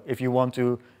layout. So if you want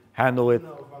to handle it...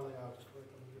 No, if my layout is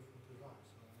correct on a different device.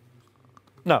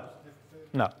 No,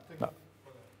 no.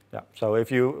 Yeah, so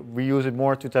if we use it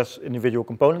more to test individual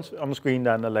components on the screen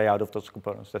than the layout of those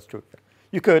components, that's true.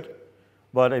 You could,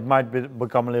 but it might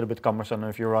become a little bit cumbersome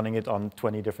if you're running it on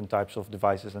 20 different types of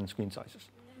devices and screen sizes.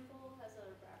 Nimble has a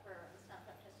wrapper on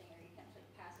snapshot testing where you can actually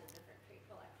pass in different trait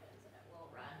collections and it will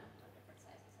run on different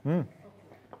sizes. And different,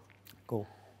 Cool.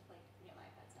 like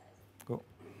iPad size. Cool.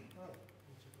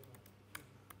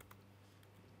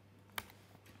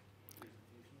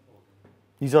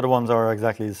 These other ones are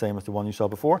exactly the same as the one you saw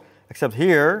before, except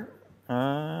here,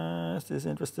 is this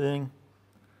interesting?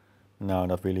 No,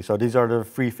 not really. So these are the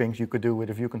three things you could do with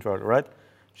a view controller, right?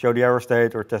 Show the error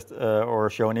state or test,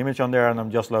 or show an image on there, and I'm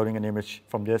just loading an image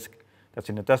from disk that's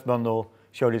in the test bundle.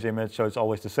 Show this image, so it's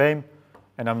always the same,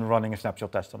 and I'm running a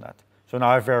snapshot test on that. So now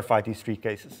I've verified these three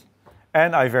cases.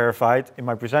 And I verified in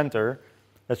my presenter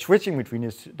that switching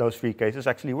between those three cases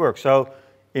actually works. So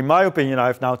in my opinion,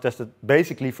 I've now tested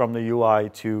basically from the UI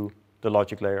to the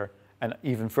logic layer, and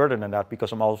even further than that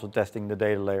because I'm also testing the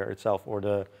data layer itself or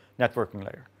the networking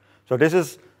layer. So this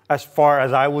is as far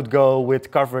as I would go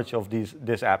with coverage of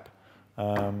this app.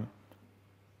 And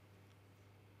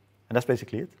that's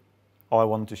basically it. All I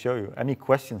wanted to show you. Any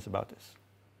questions about this?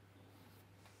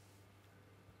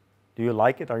 Do you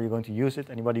like it? Are you going to use it?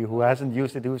 Anybody who hasn't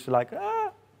used it who's like,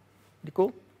 pretty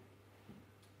cool?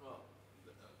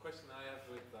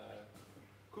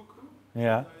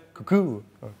 Yeah, Cuckoo.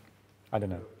 Oh, I don't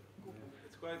know.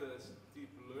 It's quite a steep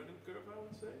learning curve, I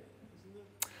would say, isn't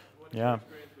it? What's your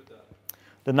experience with that?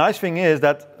 The nice thing is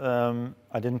that,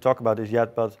 I didn't talk about this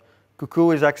yet, but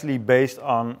Cuckoo is actually based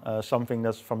on something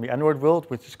that's from the Android world,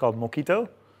 which is called Mockito,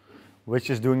 which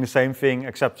is doing the same thing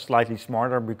except slightly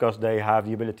smarter because they have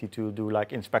the ability to do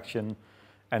like inspection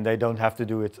and they don't have to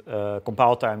do it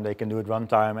compile time, they can do it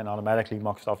runtime and automatically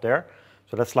mock stuff there.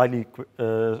 So that's slightly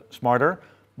smarter.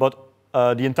 But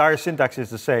the entire syntax is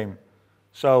the same.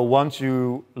 So once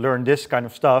you learn this kind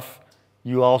of stuff,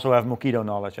 you also have Mockito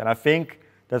knowledge. And I think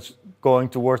that's going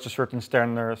towards a certain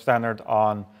standard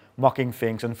on mocking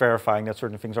things and verifying that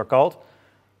certain things are called.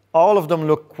 All of them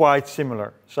look quite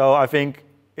similar. So I think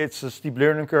it's a steep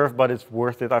learning curve, but it's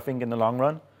worth it, I think, in the long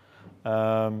run.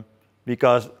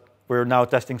 Because we're now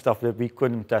testing stuff that we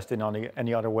couldn't test in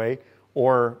any other way,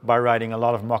 or by writing a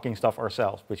lot of mocking stuff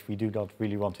ourselves, which we do not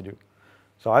really want to do.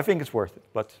 So I think it's worth it,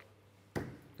 but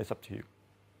it's up to you.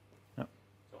 Yeah.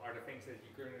 So are there things that you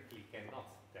currently cannot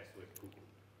test with Cuckoo?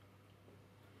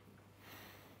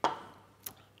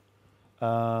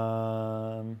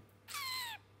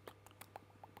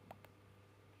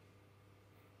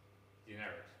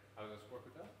 Generics. How does it work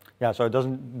with that? Yeah, so it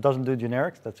doesn't do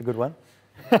generics. That's a good one.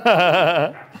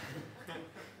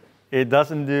 It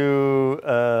doesn't do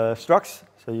structs,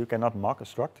 so you cannot mock a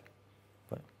struct.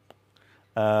 But,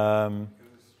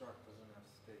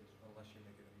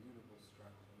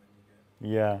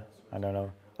 yeah, I don't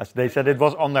know. As they said it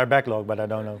was on their backlog, but I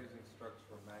don't know. Using structs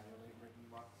for manually written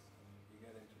mocks, and you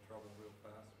get into trouble real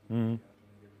fast. Mm-hmm. You have to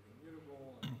make everything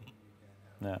mutable, and you can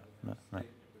have No.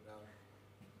 state without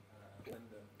then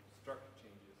the struct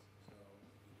changes. So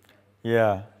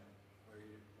Yeah.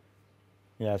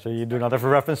 Yeah, so you do not have a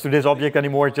reference to this object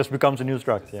anymore, it just becomes a new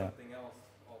struct. Yeah. something else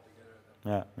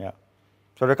altogether. Yeah.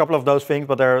 So there are a couple of those things,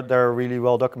 but they're really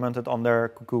well documented on their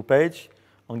Cuckoo page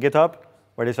on GitHub,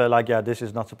 where they say like, yeah, this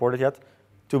is not supported yet.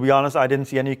 To be honest, I didn't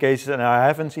see any cases, and I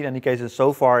haven't seen any cases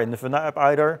so far in the Fun app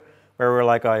either, where we're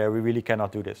like, oh yeah, we really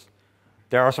cannot do this.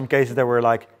 There are some cases that we're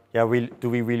like, yeah, do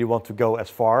we really want to go as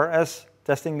far as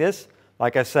testing this?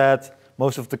 Like I said,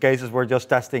 most of the cases we're just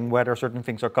testing whether certain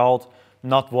things are called,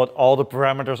 not what all the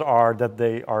parameters are that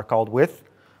they are called with,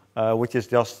 which is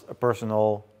just a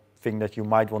personal thing that you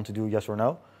might want to do, yes or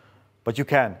no. But you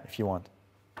can if you want.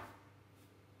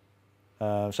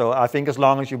 So I think as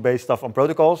long as you base stuff on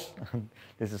protocols,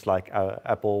 this is like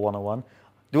Apple 101,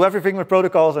 do everything with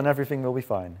protocols and everything will be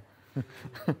fine. So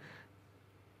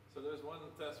there's one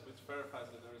test which verifies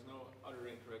that there is no other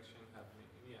interaction happening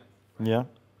in the end. Right? Yeah.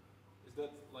 Is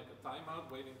that like a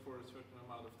timeout waiting for a certain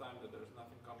amount of time that there's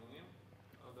nothing coming in?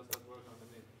 Or does that work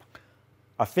underneath?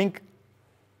 I think,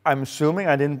 I'm assuming,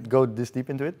 I didn't go this deep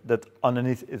into it, that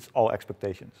underneath it's all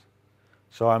expectations.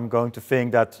 So I'm going to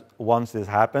think that once this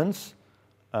happens,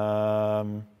 yeah,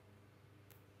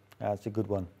 it's a good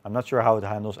one. I'm not sure how it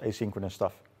handles asynchronous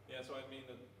stuff. Yeah, so I mean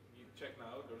that you check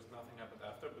now, there's nothing happened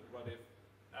after, but what if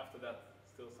after that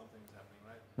still something is happening,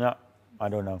 right? Yeah, I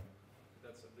don't know.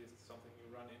 That's at least something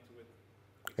you run into with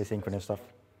Asynchronous stuff.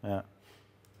 Yeah.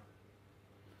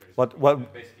 Okay, so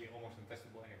What? basically almost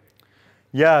untestable anyway.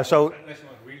 Yeah. So Unless you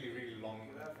want really long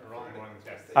running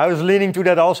tests. I was leaning to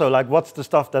that also. Like, what's the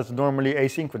stuff that's normally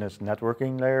asynchronous?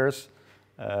 Networking layers,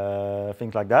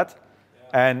 things like that.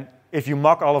 Yeah. And if you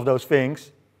mock all of those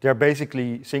things, they're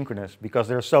basically synchronous because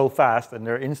they're so fast and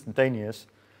they're instantaneous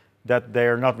that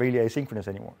they're not really asynchronous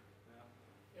anymore.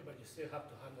 Yeah, but you still have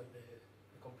to handle the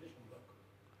completion block.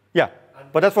 Yeah,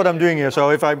 but that's what I'm doing here. So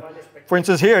if I'm, for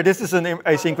instance, here, this is an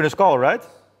asynchronous call, right?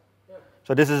 Yeah.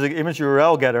 So this is an image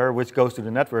URL getter, which goes to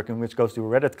the network and which goes to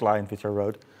a Reddit client, which I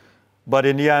wrote. But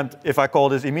in the end, if I call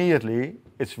this immediately,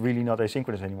 it's really not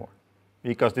asynchronous anymore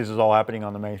because this is all happening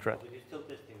on the main thread. But you're still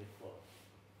testing with flow.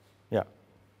 Yeah.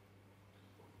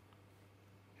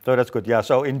 So that's good. Yeah.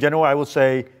 So in general, I would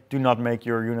say do not make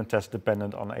your unit test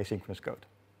dependent on asynchronous code.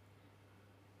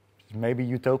 It's maybe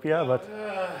utopia, but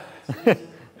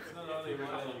It's not only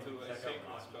related to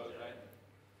asynchronous code, right?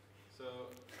 So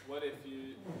what if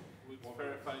you would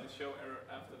verify the show error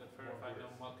after the verify no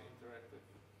mock interactive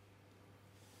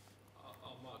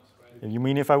on mocks, right? you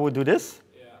mean if I would do this?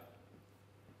 Yeah.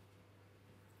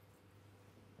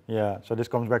 Yeah. So this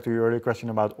comes back to your earlier question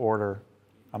about order.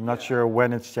 I'm not sure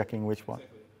when it's checking which one.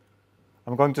 Exactly.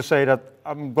 I'm going to say that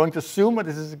I'm going to assume, but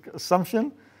this is an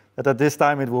assumption, that at this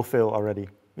time it will fail already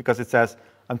because it says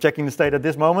I'm checking the state at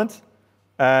this moment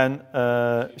and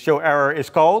show error is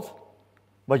called,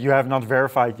 but you have not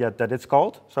verified yet that it's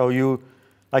called. So you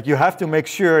have to make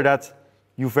sure that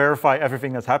you verify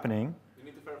everything that's happening. You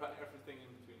need to verify everything in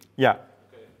between. Yeah. Okay.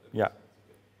 That Yeah. makes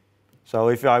sense. So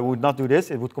if I would not do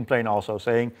this, it would complain also,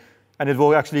 saying, and it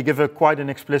will actually give quite an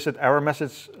explicit error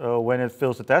message when it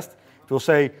fails the test. It will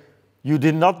say, you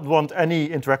did not want any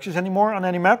interactions anymore on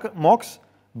any mocks,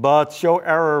 but show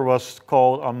error was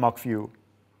called on mock view.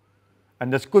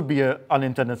 And this could be an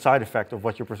unintended side effect of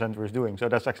what your presenter is doing. So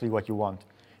that's actually what you want.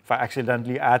 If I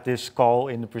accidentally add this call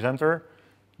in the presenter,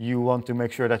 you want to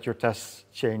make sure that your tests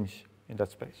change in that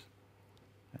space.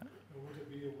 And would it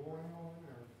be a warning on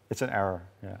it, or It's an error,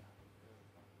 yeah.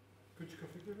 could you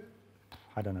configure it?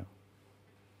 I don't know.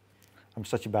 I'm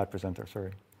such a bad presenter,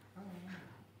 sorry. No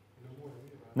more than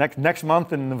me about Next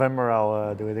month in November,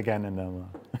 I'll do it again, and then.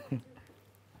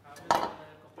 How does the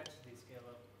complexity scale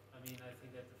up? I mean, I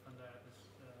think that the Funda app is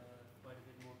quite a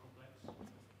bit more complex.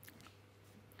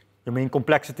 You mean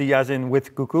complexity as in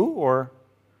with Cuckoo or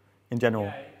in general?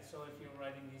 Yeah, so if you're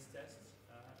writing these tests,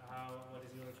 what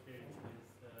is your experience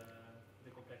with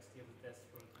the complexity of the tests,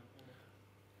 for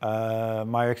example?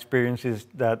 My experience is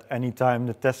that anytime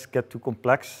the tests get too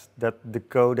complex, that the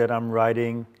code that I'm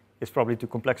writing is probably too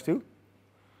complex too.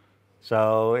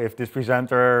 So if this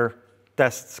presenter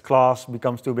tests class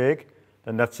becomes too big,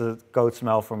 then that's a code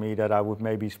smell for me that I would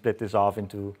maybe split this off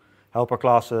into helper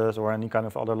classes or any kind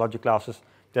of other logic classes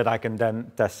that I can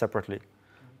then test separately.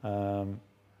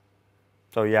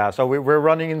 So yeah, so we're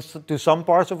running into some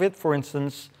parts of it. For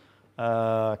instance,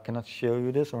 I cannot show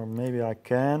you this, or maybe I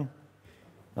can.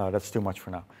 No, that's too much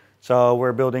for now. So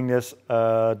we're building this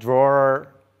drawer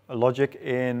logic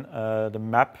in the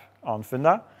map on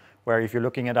Funda, where if you're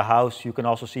looking at a house, you can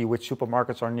also see which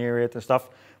supermarkets are near it and stuff,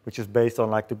 which is based on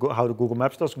like how the Google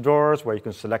Maps does drawers, where you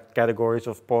can select categories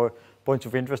of points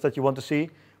of interest that you want to see,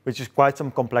 which is quite some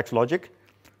complex logic.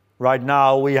 Right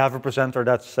now, we have a presenter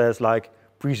that says like,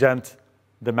 present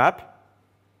the map,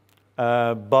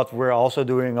 but we're also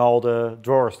doing all the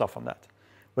drawer stuff on that,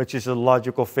 which is a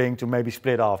logical thing to maybe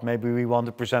split off. Maybe we want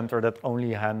a presenter that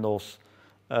only handles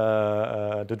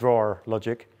the drawer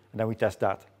logic, and then we test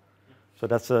that. So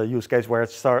that's a use case where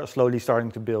it's slowly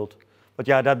starting to build. But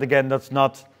yeah, that again, that's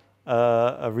not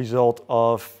a result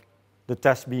of the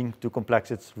test being too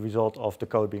complex. It's a result of the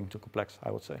code being too complex,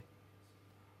 I would say.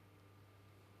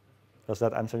 Does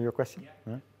that answer your question?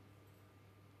 Yeah.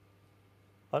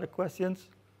 Other questions?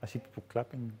 I see people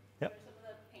clapping. Yeah. What are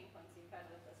some of the pain points you've had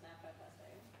with the snapshot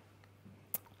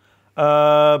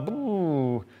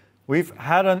testing? We've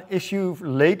had an issue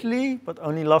lately, but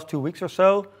only last 2 weeks or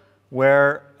so,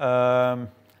 where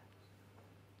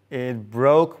it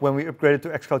broke when we upgraded to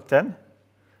Xcode 10.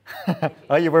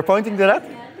 Oh, you were pointing to that?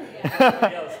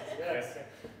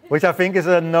 Which I think is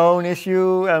a known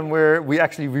issue, and we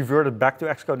actually reverted back to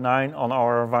Xcode 9 on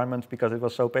our environment because it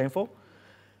was so painful.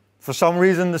 For some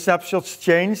reason, the snapshots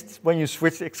changed when you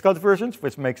switched Xcode versions,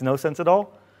 which makes no sense at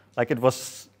all. Like it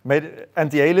was made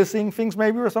anti-aliasing things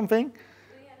maybe or something.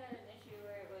 We had an issue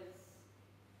where it was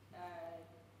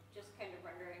just kind of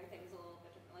rendering things a little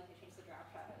bit different, like we changed the drop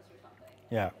shadows or something.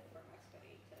 Yeah. From Xcode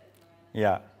 8 to 9.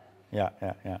 Yeah.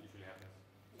 Usually happens.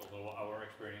 Although our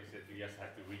experience is that you just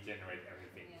have to regenerate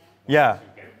everything Yeah. You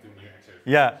get 2 new accelerators.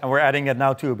 Yeah, and we're adding it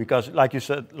now too, because like you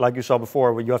said, like you saw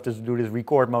before, you have to do this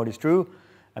record mode is true,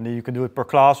 and then you can do it per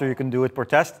class or you can do it per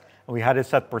test. And we had it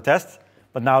set per test,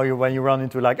 but now when you run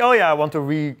into like, oh yeah, I want to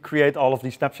recreate all of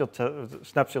these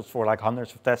snapshots for like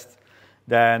hundreds of tests,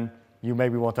 then you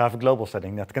maybe want to have a global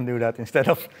setting that can do that instead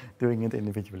of doing it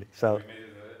individually. So we made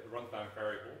it a runtime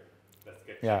variable that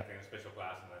gets yeah. checked in a special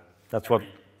class, and then That's every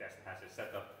what test has a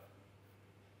setup.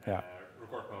 Yeah.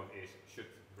 Record mode is should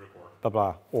record. blah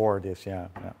blah or this, yeah.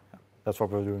 That's what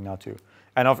we're doing now too.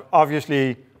 And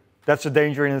obviously, that's a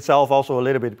danger in itself also a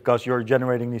little bit because you're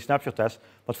generating these snapshot tests,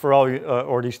 but for all you,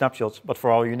 or these snapshots, but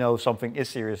for all you know, something is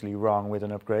seriously wrong with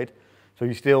an upgrade. So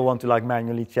you still want to like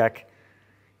manually check,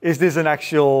 is this an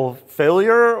actual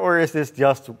failure or is this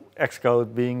just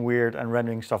Xcode being weird and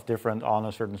rendering stuff different on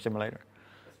a certain simulator?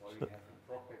 That's why we have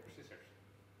rock, paper, scissors.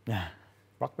 Yeah,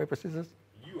 rock, paper, scissors?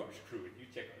 You are screwed, you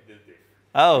check the diff.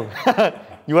 Oh,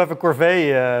 you have a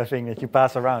corvée thing that you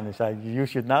pass around. It's like, you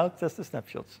should now test the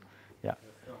snapshots. Yeah.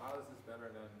 So how is this better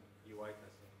than UI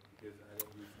testing? Because I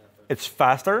don't use snapshots. It's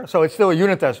faster, so it's still a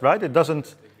unit test, right? It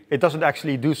doesn't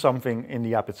actually do something in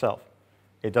the app itself.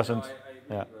 It doesn't. No, I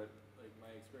agree, yeah. but like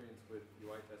my experience with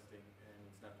UI testing and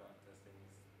snapshot testing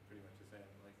is pretty much the same.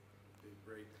 Like they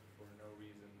break for no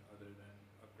reason other than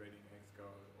upgrading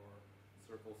Xcode or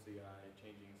Circle CI,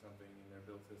 changing something in their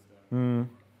build system. Mm.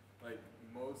 Like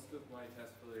most of my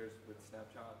test failures with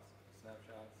snapshots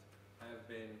have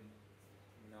been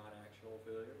not actual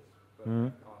failures, but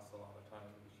that costs a lot of time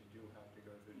because you do have to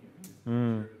go through the images to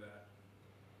make sure that.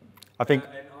 I think.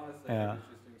 And honestly, Yeah. I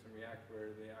was just doing some React where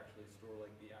they actually store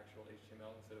like the actual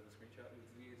HTML instead of a screenshot.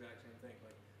 It's the exact same thing.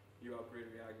 Like you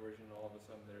upgrade React version, and all of a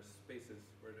sudden there's spaces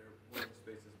where there weren't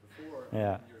spaces before,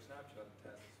 Yeah. and your snapshot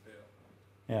tests fail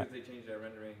Yeah. because they changed their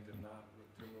rendering to not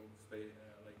to remove space,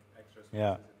 like extra spaces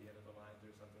Yeah. at the end of the lines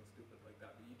or something stupid like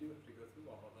that. But you do have to go through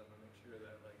all of them and make sure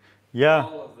that like Yeah.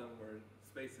 all of them were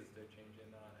spaces they're changing,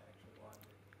 not actual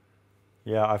logic.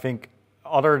 Yeah, I think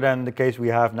other than the case we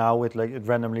have now with like it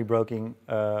randomly breaking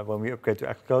when we upgrade to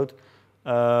Xcode,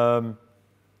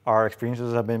 our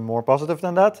experiences have been more positive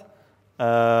than that.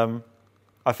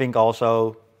 I think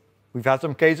also we've had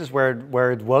some cases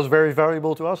where it was very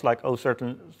valuable to us, like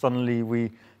suddenly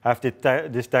we have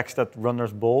this text that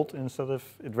renders bold instead of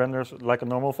it renders like a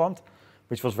normal font,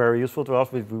 which was very useful to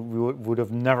us, which we would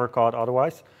have never caught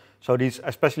otherwise. So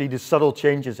especially these subtle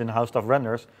changes in how stuff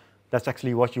renders, that's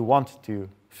actually what you want to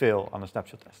fail on a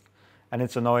snapshot test. And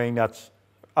it's annoying that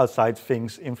outside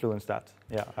things influence that.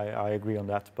 Yeah, I agree on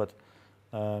that, but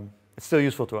it's still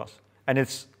useful to us. And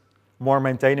it's more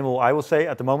maintainable, I will say,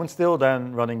 at the moment still,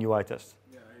 than running UI tests.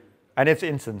 Yeah, And it's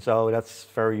instant, so that's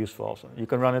very useful also. You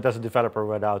can run it as a developer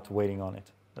without waiting on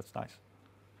it. That's nice.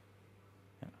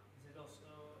 Is it also,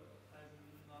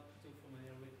 I'm not too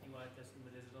familiar with UI testing,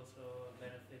 but is it also a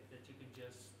benefit that you can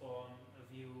just spawn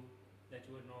a view that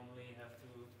you would normally have to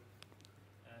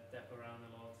tap around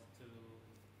a lot to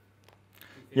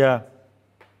fix Yeah. it?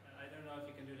 I don't know if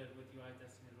you can do that with UI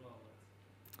testing as well.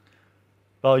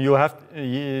 Well, you have,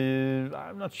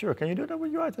 I'm not sure. Can you do that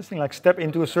with UI testing? Like step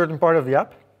into a certain part of the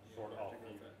app? Sort of.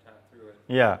 tap through it.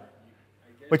 Yeah.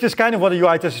 Which is kind of what a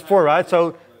UI test is for, right?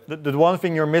 So the one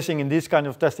thing you're missing in this kind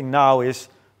of testing now is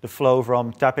the flow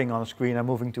from tapping on a screen and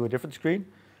moving to a different screen.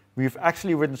 We've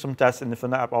actually written some tests in the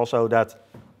Fun app also that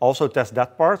also test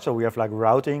that part. So we have like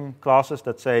routing classes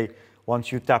that say,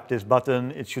 once you tap this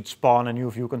button, it should spawn a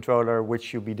new view controller, which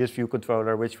should be this view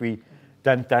controller, which we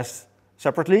then test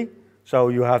separately. So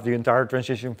you have the entire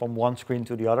transition from one screen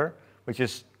to the other, which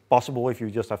is possible if you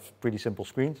just have pretty simple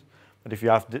screens. But if you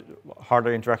have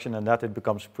harder interaction than that, it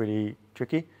becomes pretty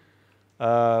tricky.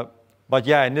 But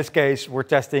yeah, in this case, we're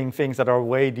testing things that are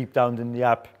way deep down in the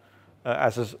app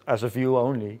as a view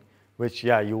only, which,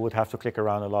 yeah, you would have to click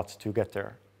around a lot to get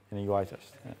there in a UI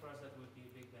test. I think for us that would be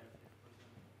a big benefit. For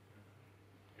example.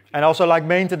 And also, like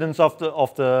maintenance of the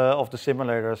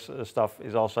simulators stuff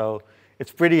is also,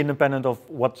 it's pretty independent of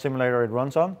what simulator it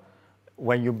runs on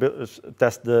when you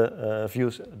test the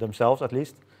views themselves, at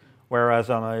least. Whereas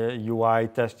on a UI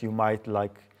test, you might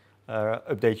like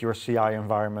update your CI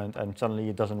environment, and suddenly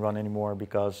it doesn't run anymore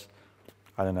because,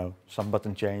 I don't know, some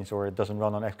button changed, or it doesn't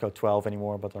run on Xcode 12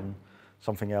 anymore, but on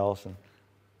something else. And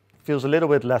it feels a little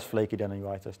bit less flaky than a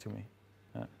UI test to me.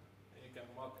 Yeah. And you can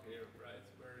mock here, right?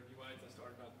 Where UI tests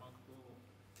are not mockable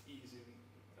easily.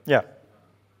 Yeah.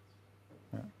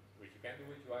 What you can do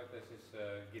with UI tests is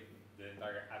give the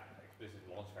entire app explicit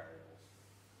launch variables.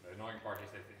 The annoying part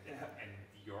is that in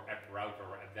your app router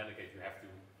or app delegate, you have to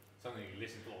suddenly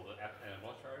listen to all the app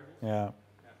launch variables. Yeah.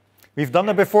 We've done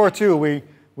that before too.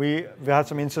 We had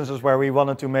some instances where we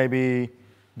wanted to maybe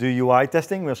do UI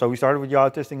testing. So we started with UI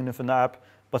testing in the app,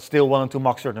 but still wanted to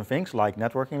mock certain things like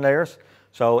networking layers.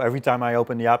 So every time I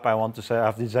open the app, I want to say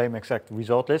have the same exact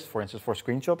result list, for instance, for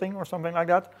screenshotting or something like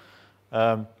that.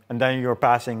 And then you're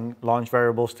passing launch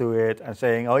variables to it and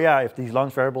saying, oh yeah, if these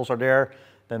launch variables are there,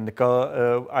 then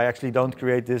I actually don't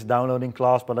create this downloading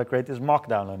class, but I create this mock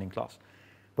downloading class,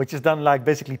 which is done like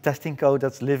basically testing code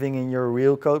that's living in your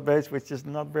real code base, which is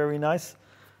not very nice.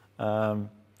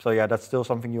 So yeah, that's still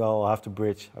something you all have to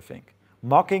bridge, I think.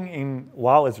 Mocking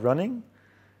while it's running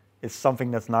is something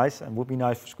that's nice and would be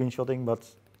nice for screenshotting, but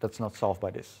that's not solved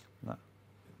by this. No.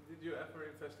 Did you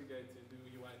ever investigate to do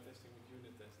UI testing with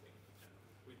unit testing?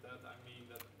 With that, I mean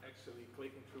that actually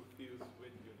clicking through fields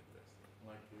with unit testing.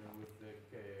 Like with the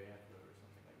CocoaHeadsNL or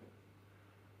something like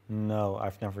that? No,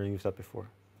 I've never used that before.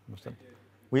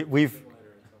 We've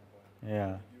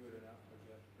yeah. You would enough, but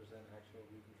you have to present actual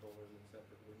view controllers in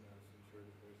separate windows to ensure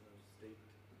that there's no state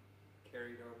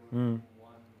carried over from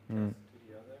one test to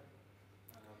the other.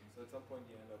 So at some point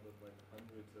you end up with like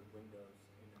hundreds of windows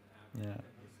in an app,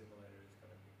 and the simulator is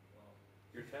going to be, well,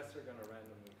 your tests are going to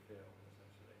randomly fail,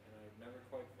 essentially. And I've never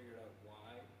quite figured out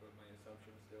why, but my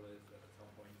assumption still is that at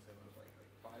some point you say, well, like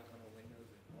 500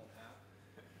 windows in one app.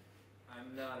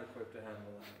 I'm not equipped to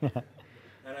handle that.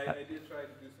 And I did try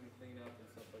to do some cleanup and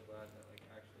stuff like that, and like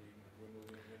actually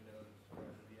removing windows from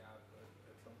the app, but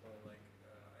at some point, like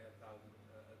I had 1,000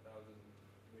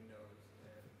 windows,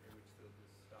 and it would still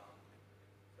just stop.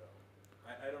 So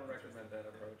I don't recommend that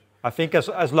approach. I think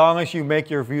as long as you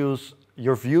make your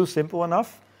views simple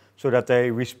enough, so that they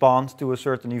respond to a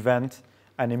certain event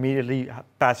and immediately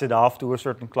pass it off to a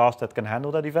certain class that can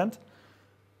handle that event,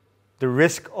 the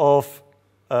risk of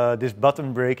this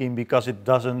button breaking because it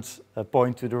doesn't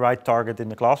point to the right target in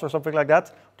the class or something like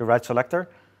that, the right selector,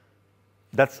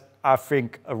 that's, I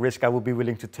think, a risk I would be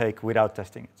willing to take without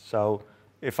testing it. So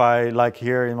if I, like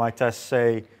here in my test,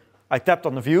 say, I tapped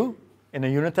on the view in a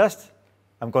unit test,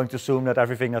 I'm going to assume that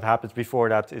everything that happens before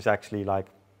that is actually like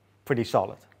pretty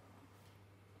solid.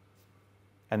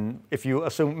 And if you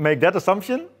make that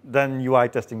assumption, then UI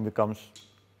testing becomes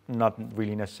not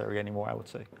really necessary anymore, I would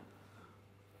say.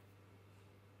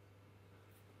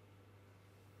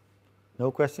 No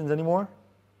questions anymore?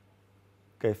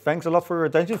 Okay, thanks a lot for your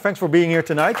attention. Thanks for being here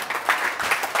tonight.